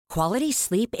Quality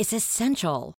sleep is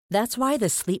essential. That's why the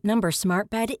Sleep Number Smart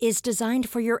Bed is designed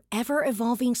for your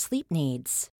ever-evolving sleep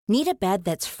needs. Need a bed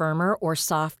that's firmer or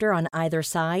softer on either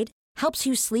side? Helps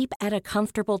you sleep at a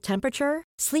comfortable temperature?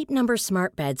 Sleep Number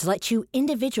Smart Beds let you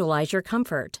individualize your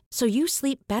comfort, so you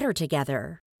sleep better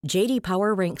together. J.D.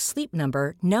 Power ranks Sleep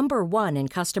Number number 1 in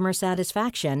customer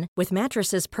satisfaction with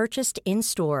mattresses purchased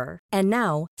in-store. And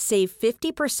now, save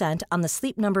 50% on the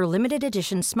Sleep Number Limited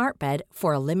Edition Smart Bed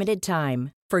for a limited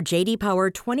time. For J.D. Power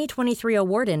 2023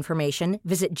 award information,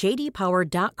 visit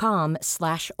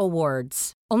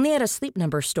jdpower.com/awards. Only at a Sleep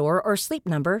Number store or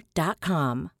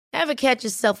sleepnumber.com. Ever catch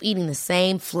yourself eating the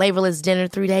same flavorless dinner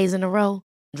 3 days in a row?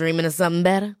 Dreaming of something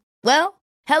better? Well,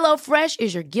 HelloFresh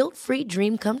is your guilt-free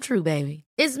dream come true, baby.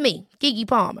 It's me, Keke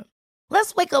Palmer.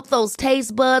 Let's wake up those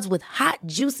taste buds with hot,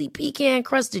 juicy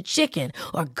pecan-crusted chicken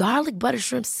or garlic butter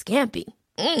shrimp scampi.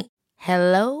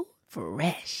 Hello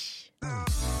Fresh.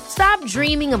 Stop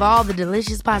dreaming of all the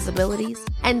delicious possibilities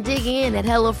and dig in at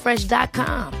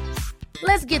HelloFresh.com.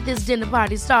 Let's get this dinner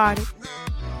party started.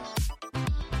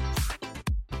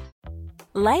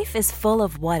 Life is full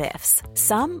of what-ifs.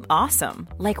 Some awesome,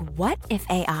 like what if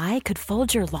AI could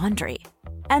fold your laundry?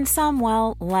 And some,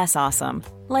 well, less awesome,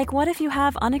 like what if you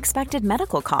have unexpected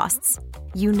medical costs?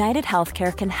 United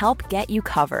Healthcare can help get you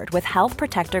covered with Health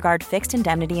Protector Guard fixed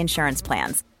indemnity insurance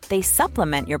plans. They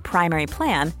supplement your primary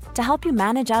plan to help you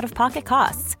manage out-of-pocket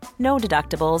costs. No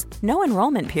deductibles, no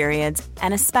enrollment periods,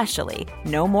 and especially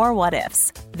no more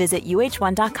what-ifs. Visit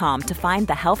uh1.com to find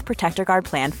the Health Protector Guard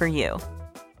plan for you.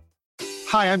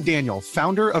 Hi, I'm Daniel,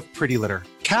 founder of Pretty Litter.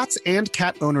 Cats and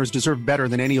cat owners deserve better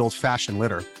than any old-fashioned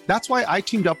litter. That's why I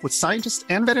teamed up with scientists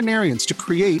and veterinarians to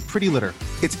create Pretty Litter.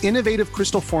 Its innovative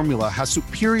crystal formula has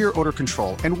superior odor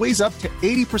control and weighs up to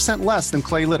 80% less than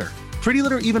clay litter. Pretty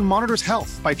Litter even monitors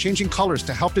health by changing colors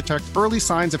to help detect early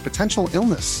signs of potential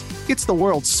illness. It's the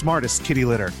world's smartest kitty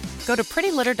litter. Go to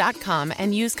prettylitter.com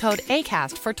and use code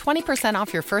ACAST for 20%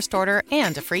 off your first order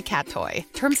and a free cat toy.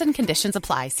 Terms and conditions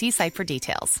apply. See site for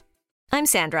details. I'm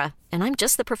Sandra, and I'm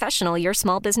just the professional your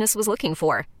small business was looking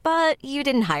for. But you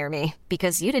didn't hire me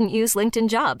because you didn't use LinkedIn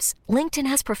Jobs. LinkedIn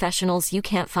has professionals you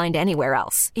can't find anywhere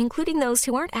else, including those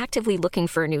who aren't actively looking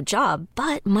for a new job,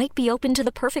 but might be open to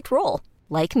the perfect role,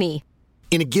 like me.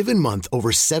 In a given month,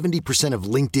 over 70% of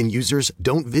LinkedIn users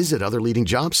don't visit other leading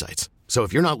job sites. So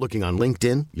if you're not looking on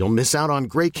LinkedIn, you'll miss out on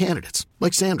great candidates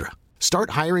like Sandra.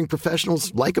 Start hiring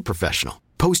professionals like a professional.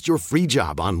 Post your free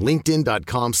job on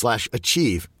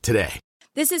linkedin.com/achieve today.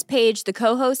 This is Paige, the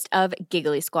co-host of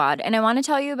Giggly Squad, and I want to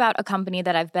tell you about a company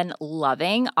that I've been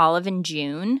loving, Olive &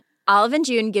 June. Olive &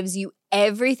 June gives you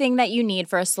everything that you need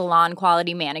for a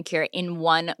salon-quality manicure in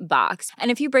one box.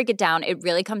 And if you break it down, it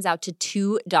really comes out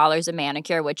to $2 a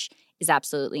manicure, which is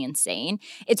absolutely insane.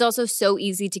 It's also so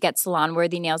easy to get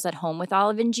salon-worthy nails at home with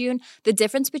Olive & June. The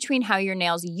difference between how your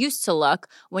nails used to look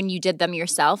when you did them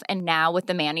yourself and now with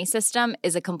the Mani system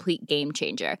is a complete game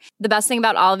changer. The best thing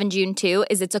about Olive & June, too,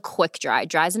 is it's a quick dry.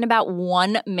 Dries in about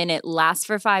 1 minute, lasts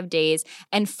for 5 days,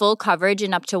 and full coverage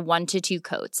in up to 1 to 2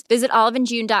 coats. Visit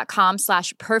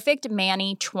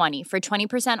oliveandjune.com/perfectmani20 for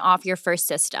 20% off your first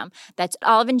system. That's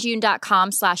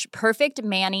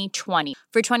oliveandjune.com/perfectmani20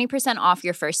 for 20% off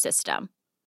your first system.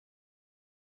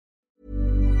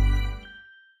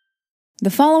 The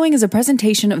following is a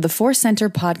presentation of the Force Center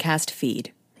podcast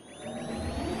feed.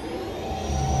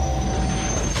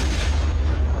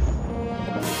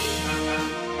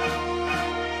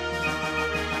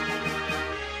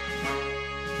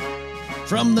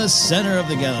 From the center of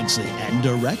the galaxy and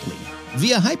directly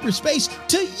via hyperspace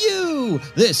to you,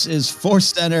 this is Force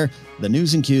Center, the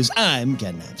news and cues. I'm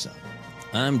Ken Napzok.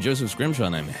 I'm Joseph Scrimshaw,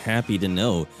 and I'm happy to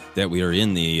know that we are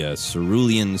in the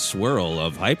cerulean swirl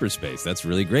of hyperspace. That's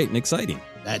really great and exciting.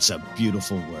 That's a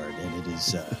beautiful word, and it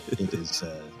is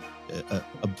a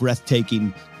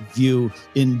breathtaking view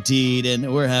indeed.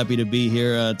 And we're happy to be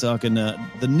here talking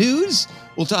the news.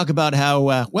 We'll talk about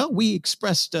how we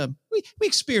expressed we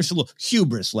experienced a little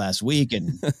hubris last week,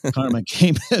 and karma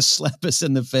came to slap us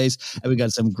in the face. And we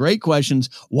got some great questions.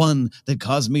 One that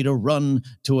caused me to run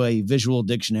to a visual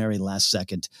dictionary last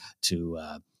second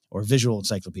or visual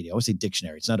encyclopedia. I always say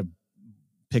dictionary. It's not a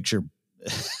picture,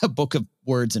 a book of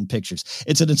words and pictures.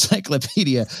 It's an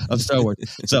encyclopedia of Star Wars.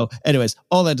 So anyways,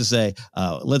 all that to say,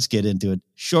 let's get into it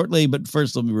shortly. But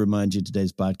first, let me remind you,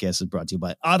 today's podcast is brought to you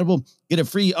by Audible. Get a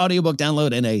free audiobook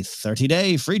download and a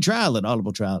 30-day free trial at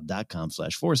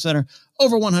audibletrial.com/forcecenter.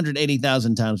 Over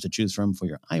 180,000 titles to choose from for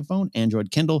your iPhone,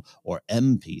 Android, Kindle, or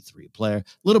MP3 player. A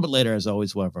little bit later, as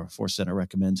always, whoever Force Center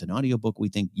recommends an audiobook we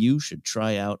think you should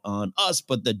try out on us.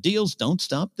 But the deals don't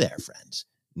stop there, friends.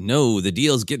 No, the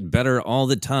deals get better all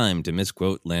the time, to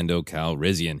misquote Lando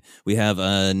Calrissian. We have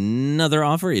another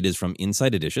offer. It is from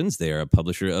Inside Editions. They are a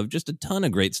publisher of just a ton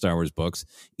of great Star Wars books.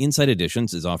 Inside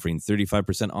Editions is offering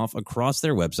 35% off across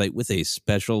their website with a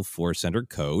special Force Center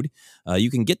code. You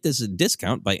can get this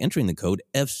discount by entering the code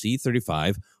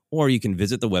FC35, or you can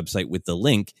visit the website with the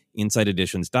link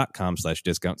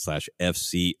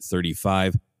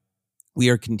insideeditions.com/discount/FC35. We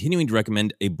are continuing to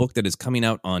recommend a book that is coming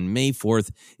out on May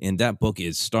 4th, and that book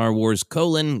is Star Wars: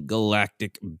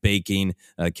 Galactic Baking.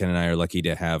 Ken and I are lucky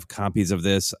to have copies of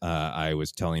this. I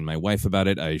was telling my wife about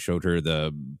it. I showed her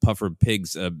the Puffer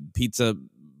Pigs pizza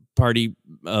party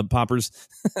poppers.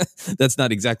 That's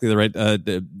not exactly the right.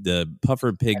 The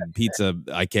Puffer Pig pizza,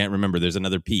 I can't remember. There's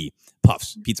another P.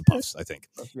 Puffs, pizza puffs, I think.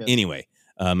 Yes. Anyway.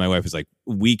 My wife was like,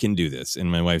 we can do this.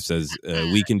 And my wife says,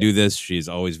 we can do this. She's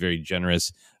always very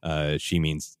generous. She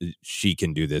means she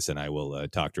can do this, and I will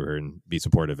talk to her and be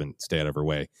supportive and stay out of her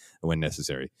way when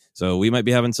necessary. So we might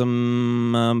be having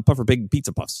some Puffer Pig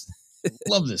pizza puffs.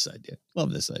 Love this idea.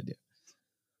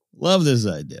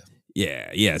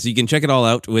 Yeah. So you can check it all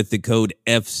out with the code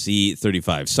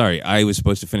FC35. Sorry, I was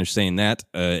supposed to finish saying that,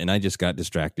 and I just got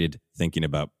distracted thinking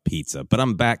about pizza. But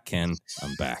I'm back, Ken.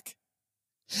 I'm back.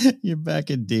 You're back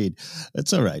indeed.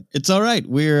 That's all right. It's all right.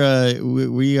 We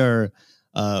are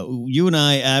you and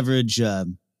I average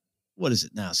what is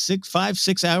it now? 6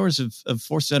 hours of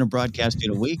Force Center broadcasting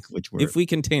a week, which if we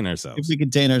contain ourselves.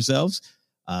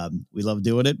 We love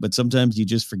doing it, but sometimes you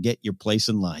just forget your place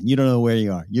in line. You don't know where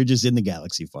you are. You're just in the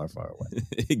galaxy far, far away.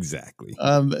 Exactly.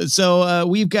 So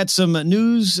we've got some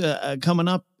news coming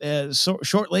up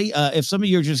shortly. If some of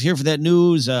you are just here for that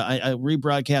news, I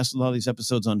rebroadcast a lot of these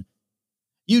episodes on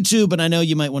YouTube, and I know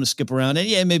you might want to skip around. And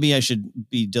yeah, maybe I should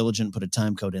be diligent and put a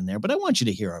time code in there, but I want you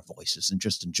to hear our voices and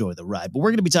just enjoy the ride. But we're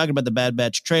going to be talking about the Bad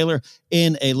Batch trailer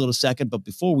in a little second. But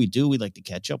before we do, we'd like to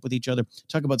catch up with each other,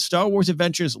 talk about Star Wars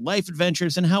adventures, life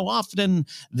adventures, and how often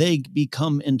they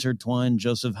become intertwined.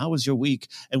 Joseph, how was your week,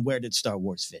 and where did Star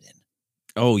Wars fit in?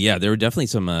 Oh yeah, there were definitely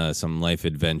some life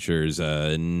adventures.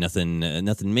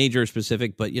 Nothing major or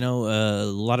specific, but a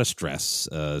lot of stress.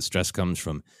 Stress comes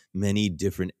from many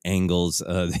different angles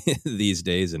these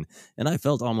days, and I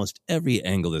felt almost every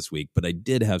angle this week. But I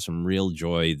did have some real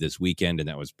joy this weekend, and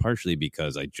that was partially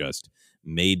because I just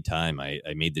made time. I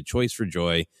made the choice for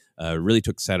joy. Really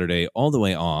took Saturday all the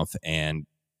way off, and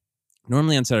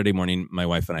normally on Saturday morning, my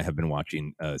wife and I have been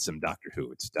watching some Doctor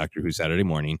Who. It's Doctor Who Saturday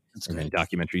morning and then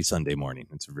documentary Sunday morning.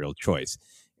 It's a real choice.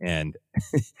 And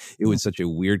it was such a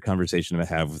weird conversation to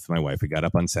have with my wife. We got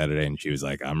up on Saturday and she was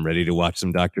like, I'm ready to watch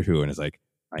some Doctor Who. And it's like,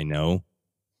 I know.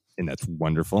 And that's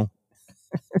wonderful.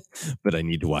 But I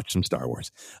need to watch some Star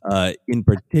Wars. In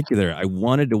particular, I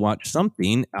wanted to watch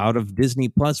something out of Disney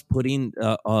Plus putting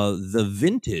the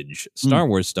vintage Star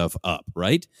Wars stuff up,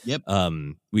 right? Yep.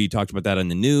 We talked about that in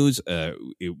the news.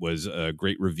 It was a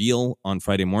great reveal on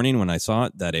Friday morning when I saw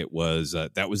it that it was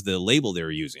that was the label they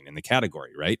were using in the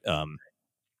category, right?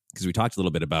 Because we talked a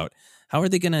little bit about how are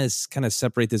they going to kind of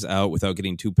separate this out without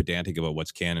getting too pedantic about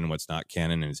what's canon and what's not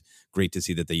canon. And it's great to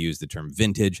see that they use the term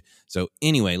vintage. So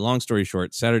anyway, long story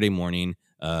short, Saturday morning,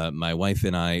 my wife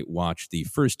and I watched the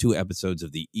first 2 episodes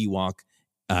of the Ewok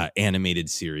animated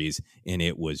series, and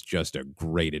it was just a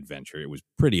great adventure. It was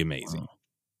pretty amazing.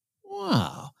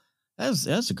 Wow.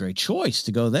 That's a great choice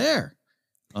to go there.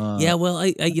 Yeah, well,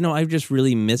 I just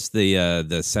really missed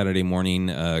the Saturday morning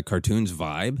cartoons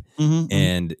vibe,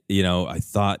 and I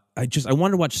thought I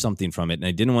wanted to watch something from it, and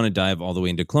I didn't want to dive all the way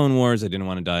into Clone Wars. I didn't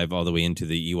want to dive all the way into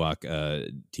the Ewok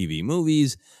TV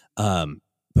movies,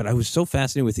 but I was so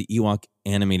fascinated with the Ewok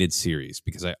animated series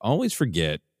because I always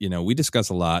forget. We discuss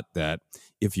a lot that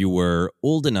if you were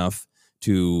old enough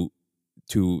to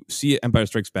see Empire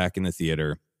Strikes Back in the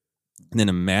theater, and then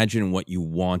imagine what you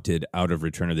wanted out of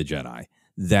Return of the Jedi.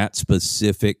 That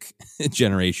specific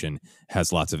generation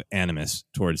has lots of animus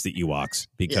towards the Ewoks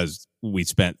because we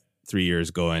spent 3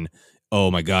 years going,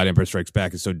 oh my God, Empire Strikes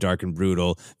Back is so dark and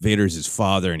brutal. Vader's his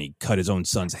father and he cut his own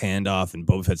son's hand off, and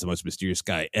Boba Fett's the most mysterious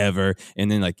guy ever. And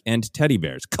then and teddy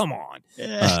bears, come on.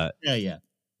 Yeah.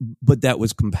 But that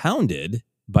was compounded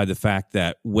by the fact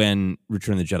that when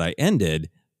Return of the Jedi ended,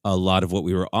 a lot of what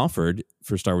we were offered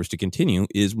for Star Wars to continue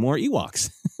is more Ewoks.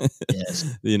 Yes.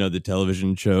 The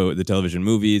television show, the television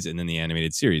movies, and then the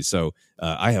animated series. So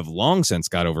I have long since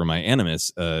got over my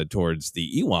animus towards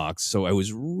the Ewoks. So I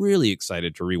was really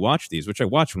excited to rewatch these, which I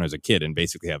watched when I was a kid and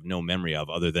basically have no memory of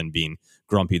other than being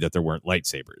grumpy that there weren't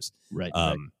lightsabers. Right.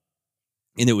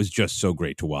 And it was just so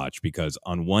great to watch because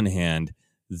on one hand,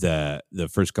 the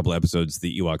first couple episodes,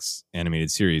 the Ewoks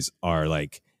animated series are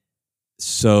like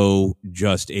so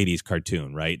just 80s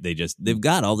cartoon, right? They've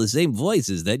got all the same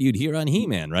voices that you'd hear on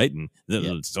He-Man, right? And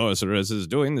the sorceress is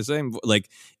doing the same, like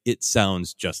it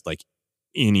sounds just like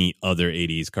any other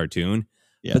 80s cartoon.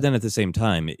 Yeah. But then at the same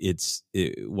time,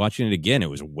 watching it again, it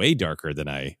was way darker than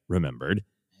I remembered.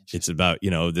 It's about,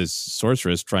 this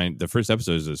sorceress the first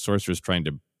episode is a sorceress trying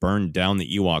to burn down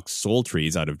the Ewok soul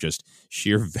trees out of just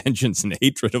sheer vengeance and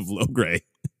hatred of Logray.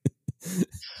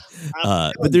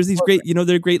 But there's these great,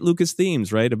 they're great Lucas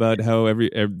themes, right? About how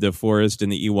the forest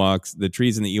and the Ewoks, the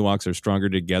trees and the Ewoks are stronger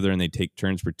together and they take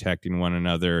turns protecting one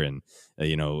another. And,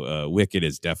 Wicket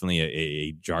is definitely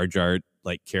a Jar Jar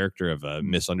like character of a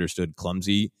misunderstood,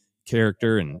 clumsy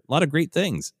character, and a lot of great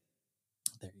things.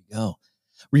 There you go.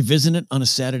 Revisit it on a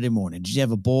Saturday morning. Did you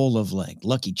have a bowl of like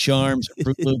Lucky Charms or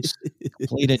Fruit Loops?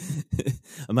 Played it.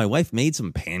 My wife made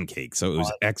some pancakes, so it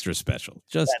was extra special.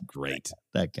 Just great.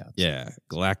 That counts. Yeah,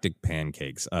 galactic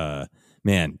pancakes.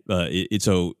 Man,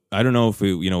 so I don't know if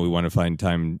we want to find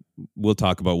time. We'll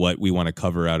talk about what we want to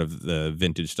cover out of the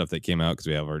vintage stuff that came out, because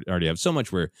we already have so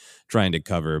much we're trying to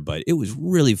cover. But it was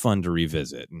really fun to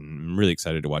revisit, and I'm really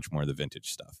excited to watch more of the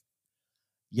vintage stuff.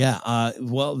 Yeah,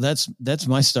 well, that's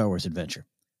my Star Wars adventure.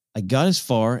 I got as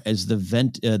far as the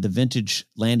vintage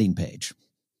landing page,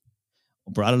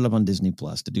 brought it up on Disney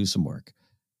Plus to do some work,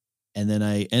 and then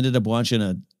I ended up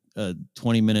watching a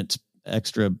 20 minutes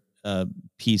extra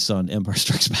piece on Empire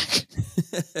Strikes Back.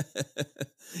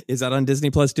 Is that on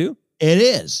Disney Plus too? It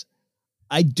is.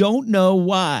 I don't know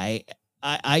why.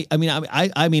 I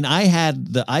mean, I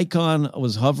had the icon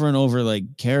was hovering over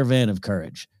like Caravan of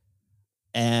Courage,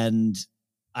 and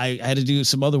I had to do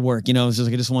some other work, it was just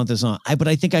like, I just want this on. But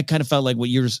I think I kind of felt like what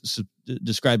you're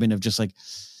describing of just like,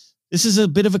 this is a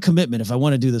bit of a commitment if I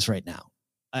want to do this right now.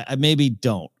 I maybe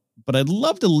don't, but I'd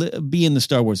love to be in the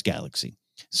Star Wars galaxy.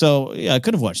 So yeah, I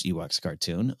could have watched Ewoks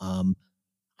cartoon.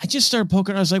 I just started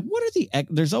poking. I was like, what are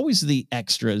there's always the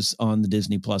extras on the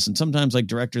Disney Plus. And sometimes like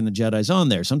Director and the Jedi's on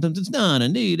there. Sometimes it's not.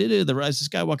 Indeed, the Rise of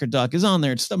Skywalker doc is on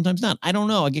there. It's sometimes not. I don't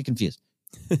know. I get confused.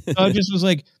 So I just was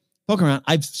like, poking around.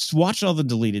 I've watched all the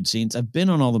deleted scenes. I've been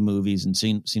on all the movies and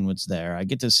seen what's there. I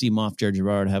get to see Moff Jar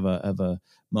Jar have a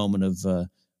moment of a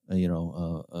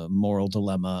moral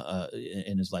dilemma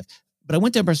in his life. But I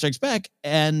went to Empire Strikes Back,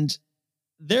 and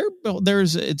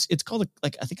there's it's called I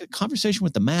think a Conversation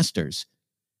with the Masters,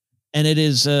 and it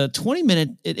is a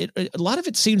 20-minute. A lot of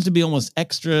it seems to be almost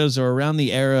extras or around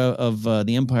the era of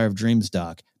the Empire of Dreams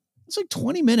doc. It's like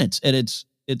 20 minutes, and it's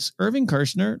Irving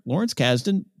Kershner, Lawrence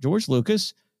Kasdan, George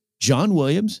Lucas, John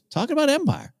Williams talking about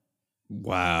Empire.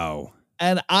 Wow.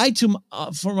 And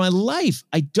for my life,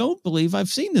 I don't believe I've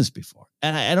seen this before.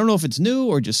 And I don't know if it's new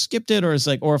or just skipped it, or it's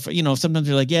like, or if, sometimes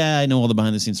you're like, yeah, I know all the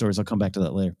behind the scenes stories. I'll come back to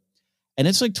that later. And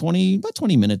it's like about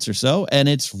 20 minutes or so. And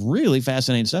it's really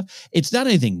fascinating stuff. It's not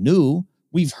anything new.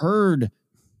 We've heard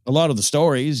a lot of the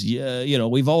stories. Yeah.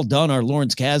 We've all done our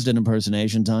Lawrence Kasdan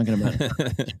impersonation talking about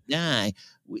it.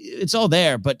 It's all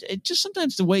there, but it just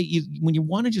sometimes the way when you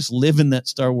want to just live in that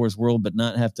Star Wars world, but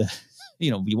not have to,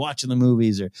 be watching the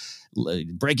movies or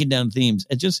breaking down themes.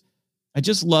 I just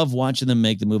love watching them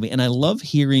make the movie. And I love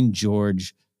hearing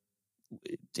George,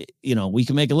 we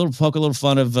can poke a little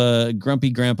fun of grumpy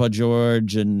Grandpa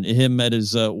George and him at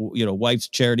his, wife's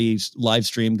charity live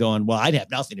stream going, well, I'd have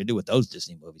nothing to do with those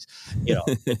Disney movies,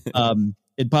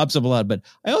 It pops up a lot, but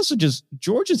I also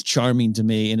George is charming to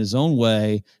me in his own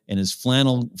way, in his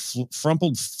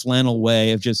frumpled flannel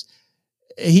way of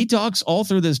he talks all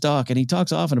through this doc, and he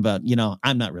talks often about,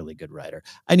 I'm not really a good writer.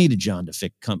 I needed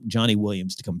Johnny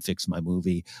Williams to come fix my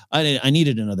movie. I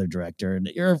needed another director, and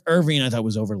Irving I thought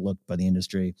was overlooked by the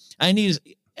industry.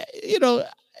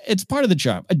 It's part of the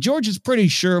charm. George is pretty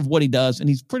sure of what he does, and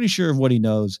he's pretty sure of what he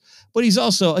knows, but he's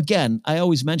also, again, I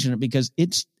always mention it because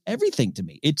it's everything to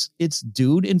me. It's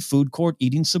dude in food court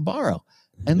eating Sbarro,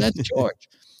 and that's George.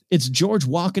 It's George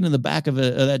walking in the back of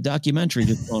that documentary,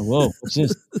 just going, "Whoa, what's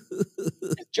this?"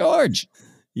 It's George.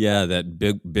 Yeah, that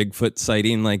Bigfoot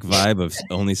sighting like vibe of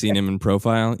only seeing him in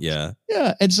profile. Yeah,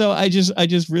 yeah. And so I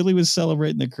just really was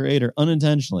celebrating the creator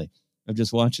unintentionally of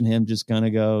just watching him just kind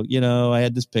of go, I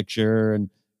had this picture, and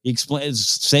he explains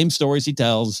same stories he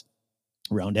tells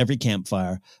around every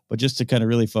campfire, but just to kind of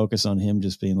really focus on him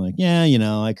just being like, yeah,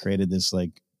 I created this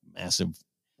like massive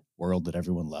world that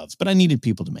everyone loves, but I needed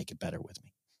people to make it better with me.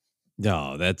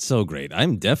 Oh, that's so great.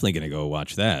 I'm definitely going to go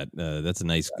watch that. That's a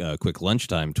nice quick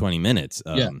lunchtime, 20 minutes.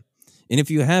 Yeah. And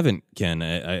if you haven't, Ken,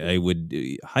 I would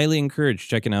highly encourage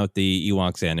checking out the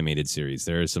Ewoks animated series.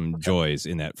 There are some joys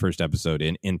in that first episode,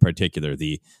 in particular,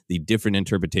 the different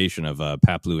interpretation of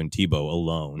Paplu and Tebow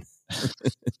alone.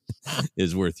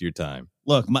 is worth your time.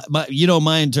 Look,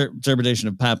 my interpretation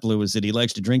of Pat Blue is that he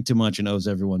likes to drink too much and owes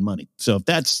everyone money. So if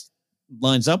that's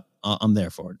lines up, I'm there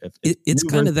for it. It's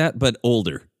kind of that, but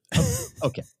older.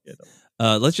 Okay.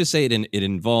 Let's just say it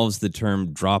involves the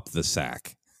term "drop the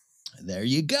sack." There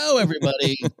you go,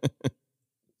 everybody.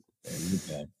 There you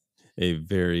go. A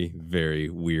very, very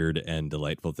weird and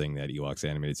delightful thing, that Ewoks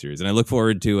animated series, and I look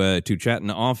forward to chatting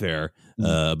off air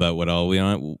about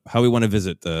how we want to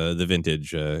visit the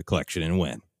vintage collection and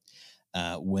when.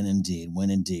 When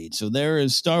indeed. So there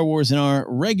is Star Wars in our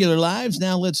regular lives.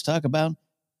 Now let's talk about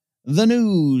the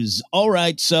news. All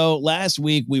right. So last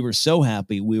week we were so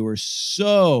happy. We were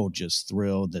so just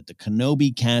thrilled that the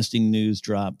Kenobi casting news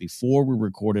dropped before we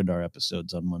recorded our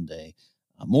episodes on Monday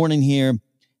morning here.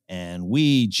 And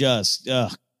we just,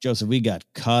 Joseph, we got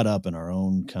caught up in our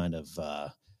own kind of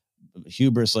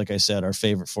hubris. Like I said, our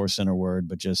favorite Force Center word,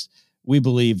 but just we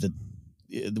believe that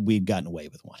we'd gotten away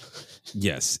with one.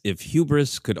 Yes. If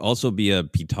hubris could also be a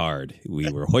petard, we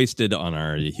were hoisted on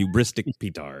our hubristic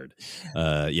petard.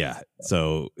 Yeah.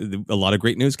 So a lot of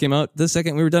great news came out the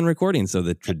second we were done recording. So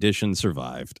the tradition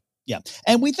survived. Yeah.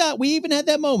 And we thought we even had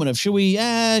that moment of, should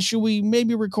we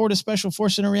maybe record a special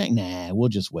Force Center react? Nah, we'll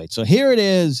just wait. So here it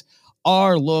is.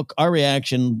 Our look, our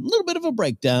reaction, a little bit of a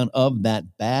breakdown of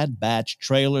that Bad Batch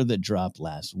trailer that dropped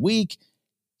last week.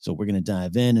 So we're going to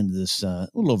dive into this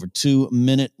little over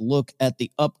 2-minute look at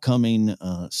the upcoming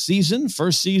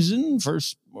first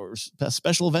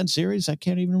special event series. I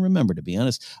can't even remember, to be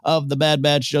honest, of the Bad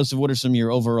Batch. Joseph, what are some of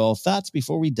your overall thoughts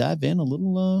before we dive in a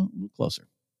little closer?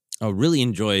 I really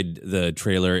enjoyed the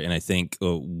trailer, and I think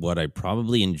what I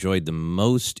probably enjoyed the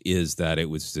most is that it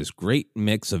was this great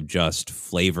mix of just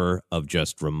flavor, of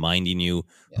just reminding you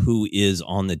who is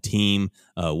on the team,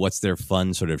 what's their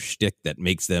fun sort of shtick that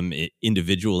makes them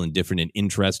individual and different and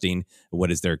interesting.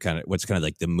 What's kind of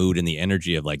like the mood and the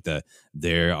energy of like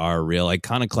there are real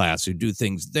iconoclasts who do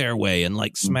things their way and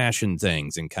like smashing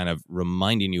things, and kind of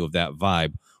reminding you of that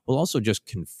vibe. While also just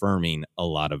confirming a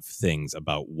lot of things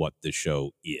about what the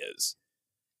show is.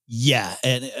 Yeah,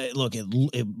 and look, it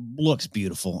looks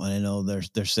beautiful. And I know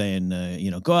they're saying,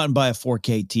 go out and buy a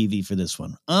 4K TV for this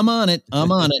one. I'm on it,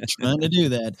 trying to do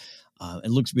that.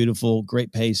 It looks beautiful,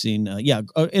 great pacing.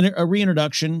 A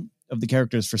reintroduction of the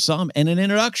characters for some, and an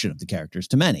introduction of the characters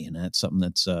to many, and that's something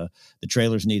that's the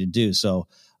trailers need to do. So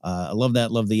I love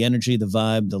that. Love the energy, the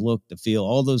vibe, the look, the feel,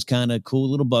 all those kind of cool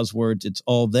little buzzwords. It's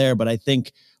all there. But I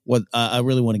think what I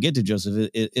really want to get to, Joseph,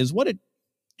 is what it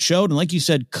showed, and like you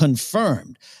said,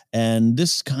 confirmed. And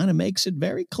this kind of makes it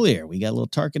very clear. We got a little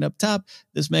Tarkin up top.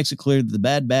 This makes it clear that the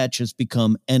Bad Batch has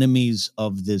become enemies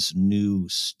of this new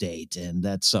state. And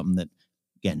that's something that,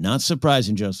 again, not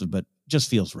surprising, Joseph, but just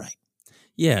feels right.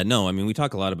 Yeah, no, I mean, we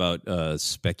talk a lot about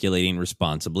speculating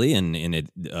responsibly, and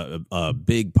a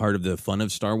big part of the fun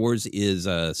of Star Wars is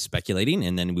speculating,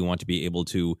 and then we want to be able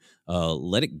to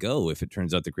let it go if it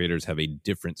turns out the creators have a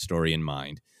different story in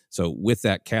mind. So with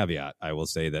that caveat, I will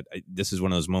say that this is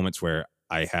one of those moments where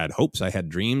I had hopes, I had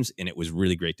dreams, and it was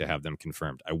really great to have them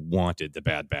confirmed. I wanted the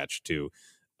Bad Batch to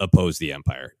oppose the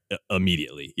Empire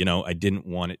immediately. I didn't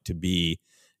want it to be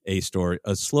a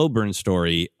slow burn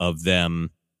story of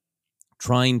them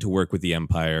trying to work with the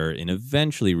Empire and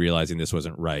eventually realizing this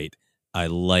wasn't right. I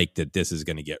like that this is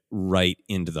going to get right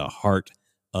into the heart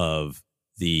of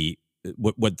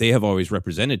what they have always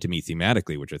represented to me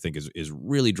thematically, which I think is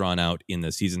really drawn out in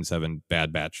the Season 7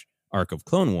 Bad Batch arc of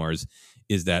Clone Wars,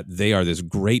 is that they are this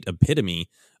great epitome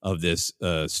of this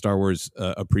Star Wars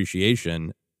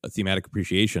appreciation, a thematic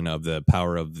appreciation of the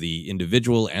power of the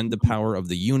individual and the power of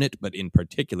the unit, but in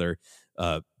particular,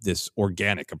 this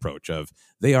organic approach of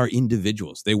they are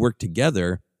individuals. They work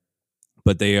together,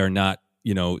 but they are not,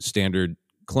 standard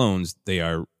clones. They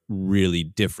are really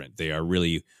different. They are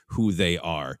really who they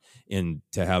are. And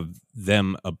to have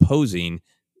them opposing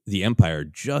the Empire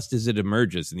just as it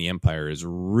emerges, and the Empire is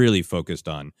really focused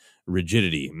on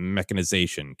rigidity,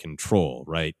 mechanization, control,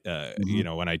 right?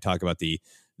 When I talk about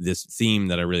this theme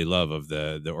that I really love of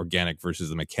the organic versus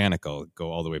the mechanical,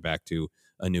 go all the way back to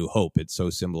A New Hope. It's so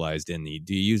symbolized in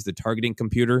do you use the targeting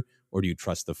computer, or do you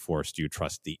trust the Force? Do you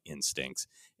trust the instincts?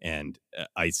 And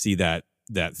I see that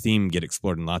theme get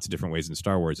explored in lots of different ways in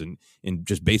Star Wars, and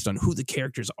just based on who the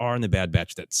characters are in the Bad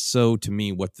Batch, that's so, to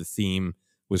me, what the theme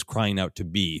was crying out to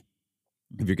be.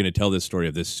 If you're going to tell this story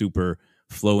of this super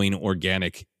flowing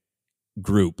organic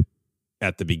group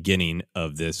at the beginning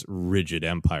of this rigid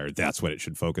empire, that's what it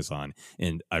should focus on.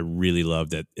 And I really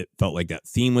love that it felt like that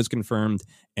theme was confirmed,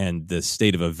 and the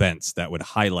state of events that would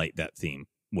highlight that theme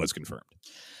was confirmed.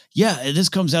 Yeah, this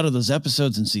comes out of those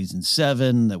episodes in season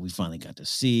 7 that we finally got to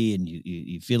see, and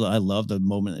you feel. I love the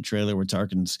moment in the trailer where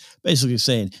Tarkin's basically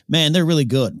saying, "Man, they're really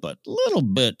good, but a little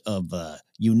bit of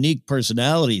unique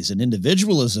personalities and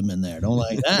individualism in there. Don't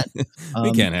like that.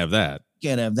 We can't have that.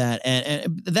 Can't have that."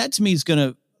 And that to me is going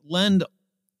to lend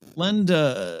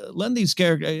these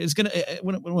characters. It's going to.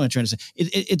 What am I trying to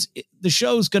say? The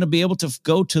show's going to be able to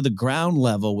go to the ground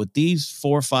level with these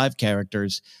 4 or 5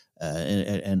 characters.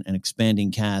 And an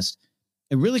expanding cast,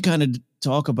 and really kind of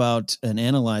talk about and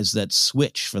analyze that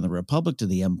switch from the Republic to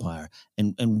the Empire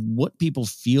and what people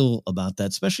feel about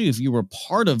that, especially if you were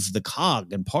part of the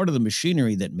cog and part of the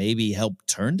machinery that maybe helped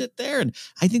turned it there. And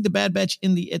I think the Bad Batch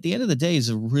at the end of the day is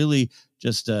a really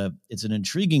just it's an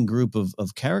intriguing group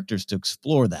of characters to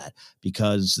explore that,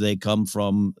 because they come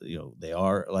from, they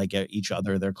are like each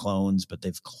other, they're clones, but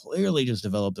they've clearly just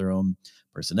developed their own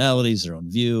personalities, their own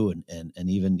view, and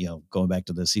even, going back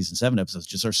to the season 7 episodes,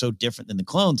 just are so different than the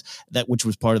clones, which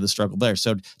was part of the struggle there.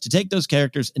 So to take those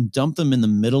characters and dump them in the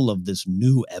middle of this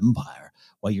new empire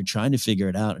while you're trying to figure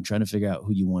it out and trying to figure out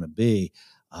who you want to be,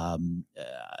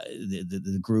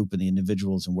 the group and the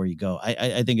individuals and where you go,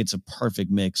 I think it's a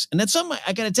perfect mix. And that's something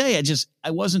I got to tell you,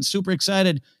 I wasn't super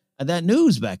excited at that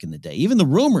news back in the day. Even the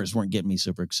rumors weren't getting me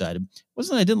super excited.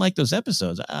 Wasn't I didn't like those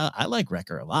episodes. I like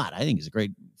Wrecker a lot. I think he's a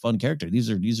great, fun character. These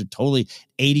are totally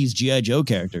 80s G.I. Joe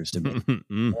characters to me.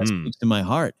 Mm-hmm. That speaks to my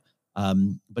heart.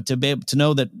 But to be able to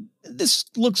know that this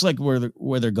looks like where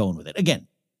they're going with it. Again,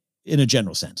 in a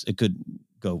general sense, it could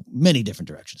go many different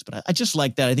directions, but I just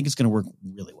like that. I think it's going to work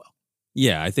really well.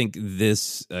 Yeah, I think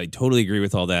I totally agree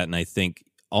with all that. And I think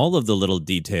all of the little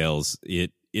details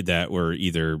that were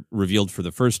either revealed for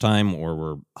the first time or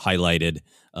were highlighted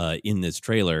in this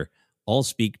trailer all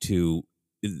speak to,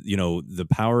 the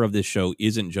power of this show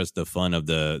isn't just the fun of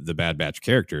the Bad Batch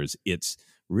characters. It's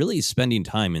really spending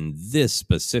time in this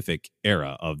specific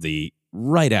era of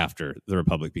right after the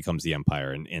Republic becomes the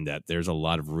Empire, and that there's a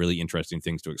lot of really interesting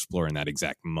things to explore in that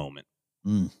exact moment.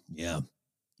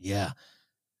 Yeah.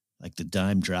 Like the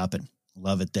dime dropping.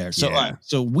 Love it there. So,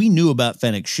 so we knew about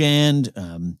Fennec Shand.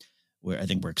 I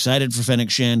think we're excited for Fennec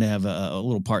Shand to have a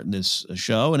little part in this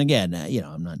show. And again,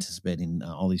 I'm not anticipating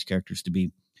all these characters to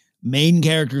be main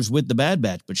characters with the Bad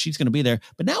Batch, but she's going to be there.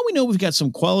 But now we know we've got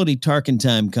some quality Tarkin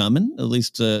time coming, at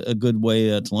least a good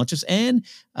way to launch us. And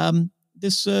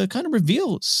this kind of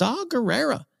reveal, Saw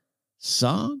Gerrera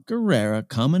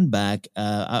coming back.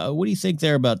 What do you think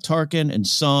there about Tarkin and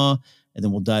Saw? And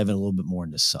then we'll dive in a little bit more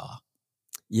into Saw.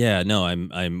 Yeah, no,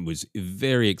 I was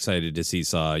very excited to see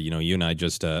Saw. You and I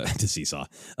just to see Saw.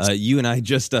 You and I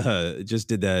just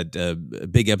did that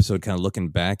big episode, kind of looking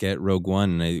back at Rogue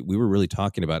One, and we were really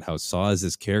talking about how Saw is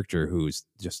this character who's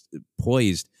just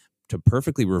poised to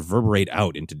perfectly reverberate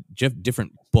out into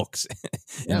different books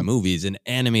and movies and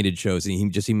animated shows,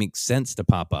 and he makes sense to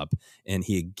pop up, and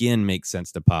he again makes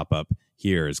sense to pop up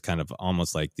here as kind of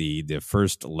almost like the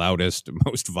first, loudest,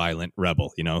 most violent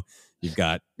rebel. You've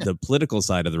got the political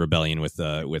side of the rebellion with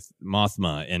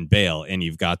Mothma and Bail, and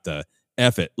you've got the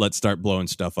F it, let's start blowing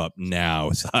stuff up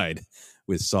now side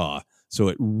with Saw. So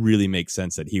it really makes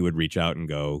sense that he would reach out and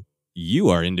go, you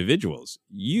are individuals.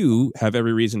 You have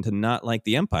every reason to not like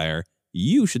the Empire.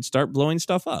 You should start blowing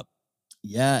stuff up.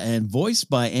 Yeah, and voiced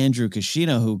by Andrew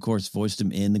Kashina, who, of course, voiced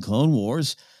him in the Clone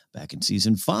Wars back in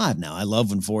season 5. Now, I love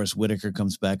when Forrest Whitaker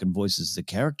comes back and voices the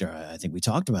character. I think we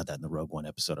talked about that in the Rogue One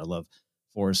episode. I love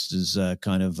Forrest is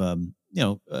kind of,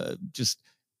 just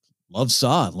loves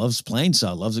Saw, loves playing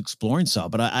Saw, loves exploring Saw.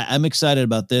 But I'm excited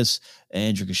about this.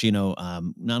 Andrew Kashino,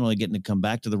 not only getting to come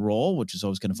back to the role, which is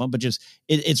always kind of fun, but just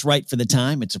it's right for the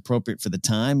time. It's appropriate for the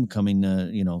time, coming,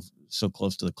 so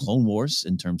close to the Clone Wars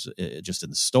in terms of just in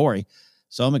the story.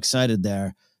 So I'm excited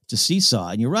there to see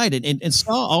Saw. And you're right. And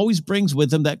Saw always brings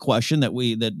with him that question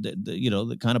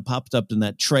that kind of popped up in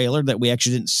that trailer that we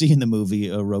actually didn't see in the movie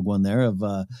Rogue One there of,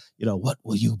 what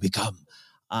will you become?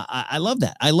 I love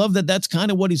that. I love that that's kind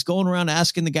of what he's going around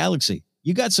asking the galaxy.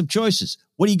 You got some choices.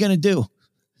 What are you going to do?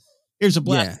 Here's a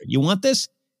blaster. Yeah. You want this?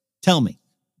 Tell me.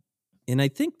 And I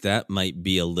think that might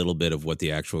be a little bit of what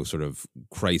the actual sort of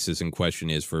crisis in question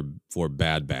is for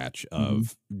Bad Batch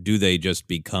of do they just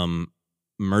become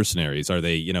mercenaries? Are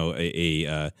they,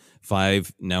 a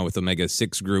 5 now with Omega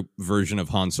 6 group version of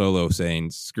Han Solo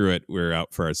saying, screw it, we're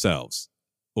out for ourselves?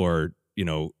 Or,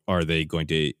 are they going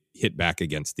to hit back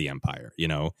against the Empire,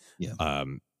 Yeah.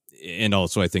 And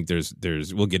also I think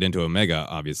there's we'll get into Omega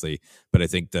obviously, but I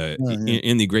think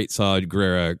in the great Saw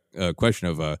Gerrera question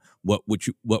of what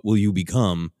will you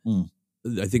become?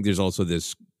 I think there's also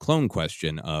this clone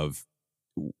question of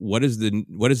what is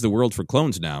the world for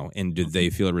clones now, and do they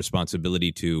feel a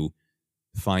responsibility to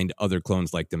find other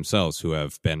clones like themselves who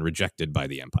have been rejected by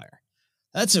the Empire?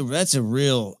 That's a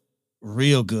real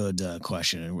good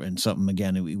question, and something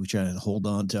again we try to hold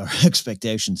on to our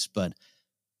expectations, but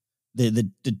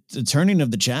the turning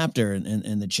of the chapter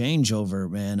and the changeover,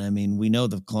 man. I mean, we know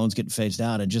the clones get phased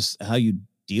out, and just how you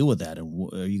deal with that,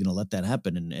 and are you going to let that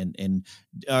happen? And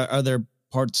are there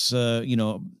parts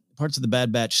parts of the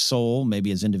Bad Batch soul,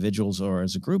 maybe as individuals or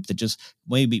as a group, that just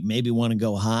maybe want to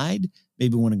go hide,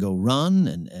 maybe want to go run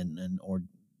and or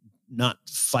not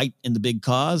fight in the big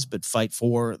cause, but fight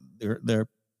for their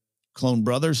clone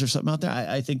brothers or something out there?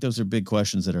 I think those are big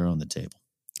questions that are on the table.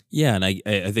 Yeah, and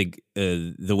I think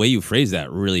the way you phrase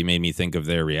that really made me think of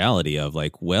their reality of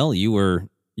like, well, you were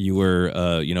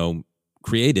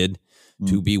created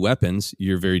to be weapons.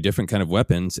 You're very different kind of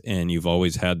weapons, and you've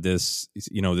always had this,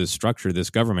 this structure,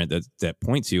 this government that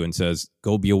points you and says,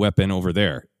 go be a weapon over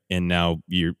there. And now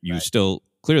you right. Still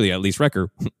clearly, at least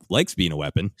Wrecker likes being a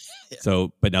weapon. Yeah.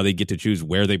 So, but now they get to choose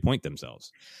where they point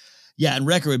themselves. Yeah, and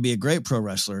Wrecker would be a great pro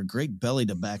wrestler, a great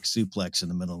belly-to-back suplex in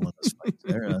the middle of this fight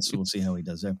there. So we'll see how he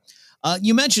does there.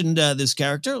 You mentioned this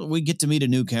character. We get to meet a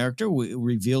new character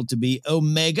revealed to be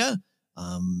Omega,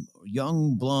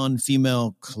 young blonde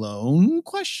female clone, ?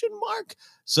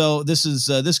 So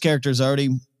this character is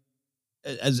already,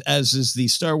 as is the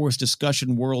Star Wars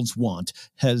discussion world's want,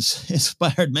 has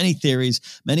inspired many theories,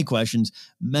 many questions,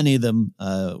 many of them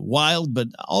wild, but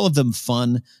all of them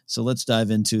fun. So let's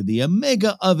dive into the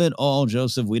Omega of it all.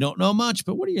 Joseph, we don't know much,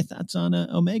 but what are your thoughts on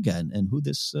Omega and who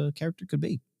this character could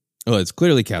be? Oh, it's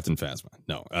clearly Captain Phasma.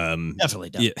 No, definitely.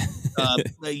 Yeah.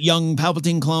 A young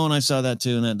Palpatine clone. I saw that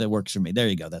too, and that works for me. There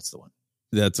you go. That's the one.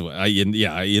 That's what I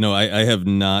have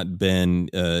not been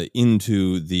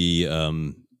into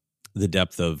the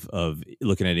depth of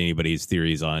looking at anybody's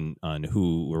theories on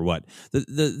who or what.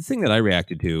 The thing that I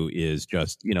reacted to is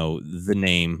just, the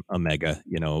name Omega,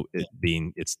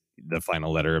 it's the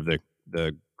final letter of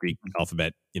the Greek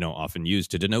alphabet, often used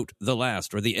to denote the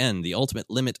last or the end, the ultimate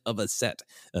limit of a set,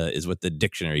 is what the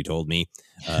dictionary told me,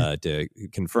 to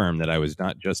confirm that I was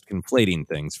not just conflating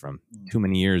things from too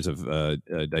many years of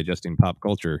digesting pop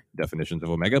culture definitions of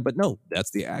Omega, but no,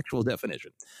 that's the actual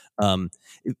definition. I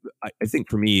think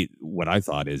for me, what I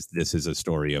thought is this is a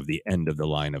story of the end of the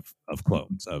line of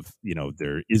clones, of,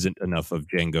 there isn't enough of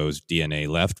Jango's DNA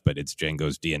left, but it's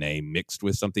Jango's DNA mixed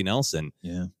with something else. And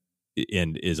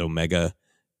is Omega,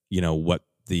 what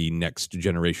the next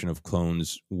generation of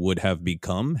clones would have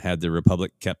become had the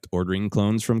Republic kept ordering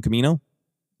clones from Kamino.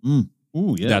 Ooh,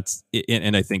 yeah. That's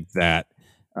and I think that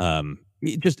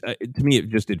it just to me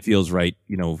it feels right,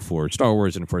 for Star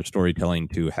Wars and for storytelling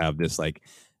to have this like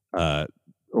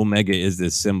Omega is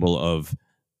this symbol of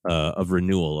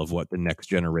renewal of what the next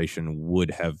generation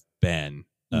would have been,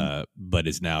 but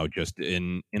is now just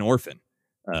an orphan,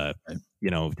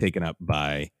 taken up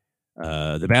by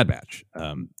the Bad Batch.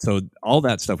 So all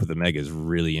that stuff with Omega is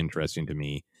really interesting to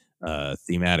me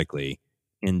thematically.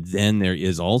 And then there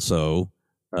is also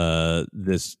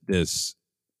this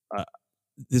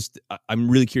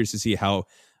I'm really curious to see how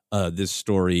this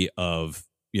story of,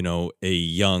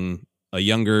 a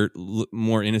younger,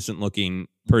 more innocent looking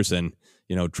person,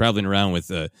 traveling around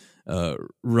with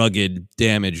rugged,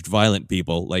 damaged, violent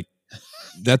people, like,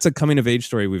 that's a coming of age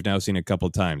story we've now seen a couple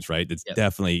of times, right? It's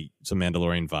definitely some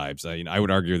Mandalorian vibes. I would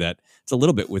argue that it's a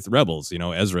little bit with Rebels.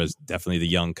 Ezra is definitely the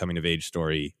young coming of age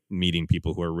story, meeting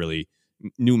people who are really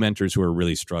new mentors who are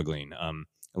really struggling.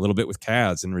 A little bit with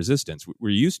Kaz and Resistance.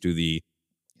 We're used to the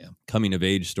coming of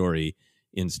age story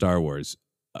in Star Wars.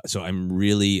 So I'm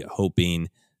really hoping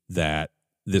that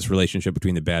this relationship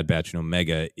between the Bad Batch and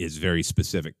Omega is very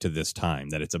specific to this time,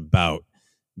 that it's about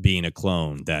being a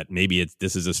clone, that maybe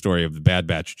this is a story of the Bad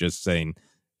Batch just saying,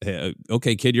 hey,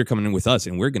 okay, kid, you're coming in with us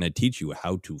and we're going to teach you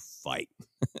how to fight.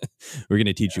 We're going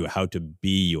to teach you how to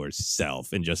be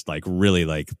yourself, and just like really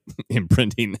like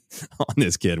imprinting on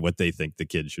this kid what they think the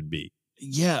kid should be.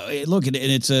 Yeah, look, and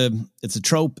it's a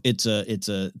trope, it's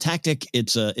a tactic,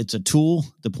 it's a tool,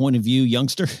 the point of view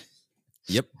youngster.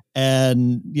 Yep.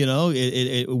 And,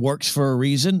 it works for a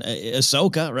reason.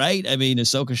 Ahsoka, right? I mean,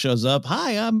 Ahsoka shows up.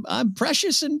 Hi, I'm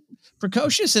precious and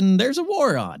precocious, and there's a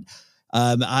war on.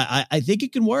 I think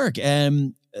it can work.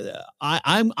 And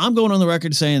I'm going on the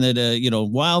record saying that,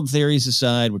 wild theories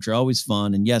aside, which are always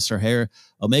fun. And yes,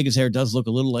 Omega's hair does look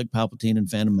a little like Palpatine in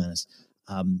Phantom Menace.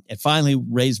 And finally,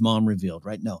 Rey's mom revealed,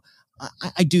 right? No.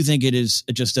 I do think it is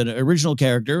just an original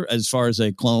character as far as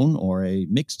a clone or a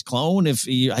mixed clone. I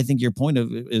think your point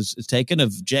is taken of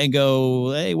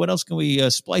Jango. Hey, what else can we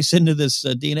splice into this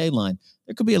DNA line?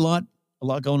 There could be a lot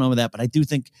going on with that, but I do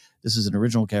think this is an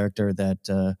original character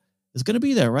that is going to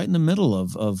be there right in the middle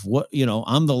of what,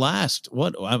 I'm the last,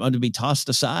 what I'm going to be tossed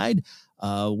aside.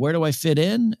 Where do I fit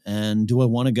in? And do I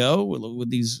want to go with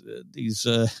these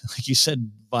like you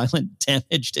said, violent,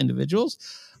 damaged individuals?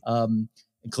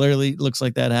 It clearly looks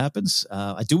like that happens.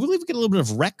 I do believe we get a little bit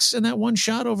of Rex in that one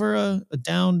shot over a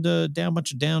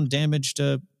bunch of damaged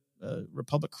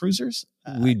Republic cruisers.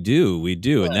 We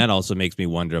do. And that also makes me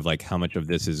wonder of like how much of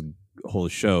this is whole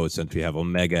show, since we have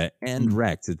Omega and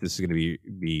Rex, that this is going to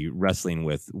be wrestling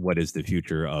with what is the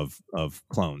future of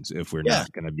clones if we're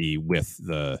not going to be with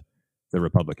the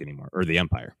Republic anymore, or the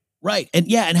Empire. Right.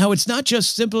 And how it's not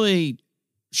just simply,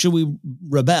 should we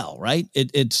rebel, right?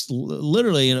 It's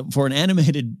literally for an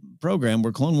animated program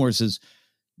where Clone Wars is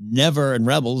never, and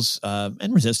Rebels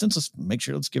and Resistance,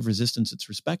 let's give Resistance its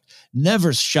respect,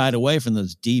 never shied away from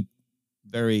those deep,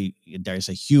 very, dare I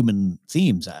say, human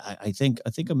themes. I think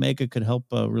Omega could help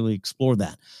really explore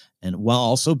that, and while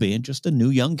also being just a new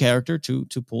young character to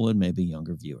pull in maybe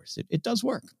younger viewers. It does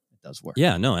work. Does work.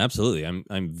 Yeah, no, absolutely.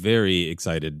 I'm very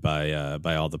excited by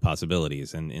all the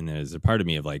possibilities, and there's a part of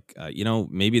me of like,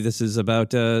 maybe this is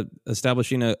about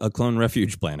establishing a clone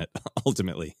refuge planet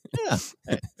ultimately. Yeah,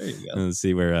 there you go. Let's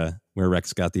see where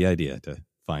Rex got the idea to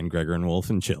find Gregor and Wolf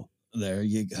and chill. There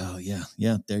you go.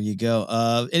 Yeah. There you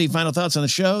go. Any final thoughts on the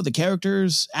show, the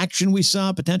characters, action we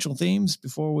saw, potential themes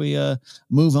before we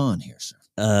move on here, sir?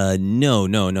 No.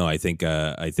 I think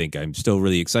I'm still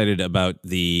really excited about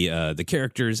the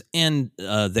characters and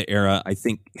the era. I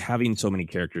think having so many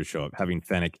characters show up, having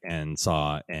Fennec and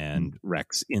Saw and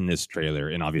Rex in this trailer,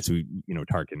 and obviously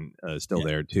Tarkin still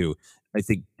there too, I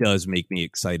think does make me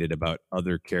excited about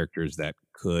other characters that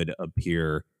could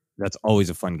appear. That's always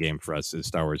a fun game for us as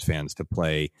Star Wars fans to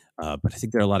play. But I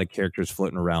think there are a lot of characters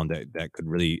floating around that could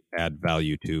really add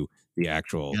value to the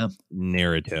actual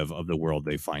narrative of the world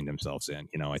they find themselves in.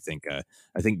 I think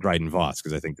Dryden Voss,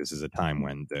 because I think this is a time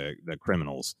when the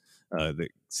criminals, the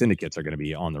syndicates are going to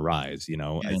be on the rise.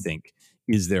 I think,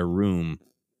 is there room,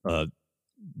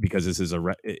 because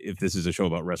if this is a show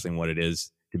about wrestling, what it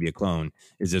is to be a clone,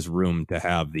 is this room to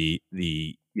have the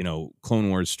Clone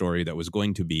Wars story that was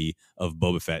going to be of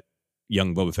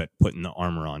young Boba Fett putting the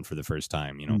armor on for the first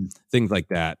time, things like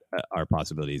that are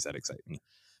possibilities that excite me.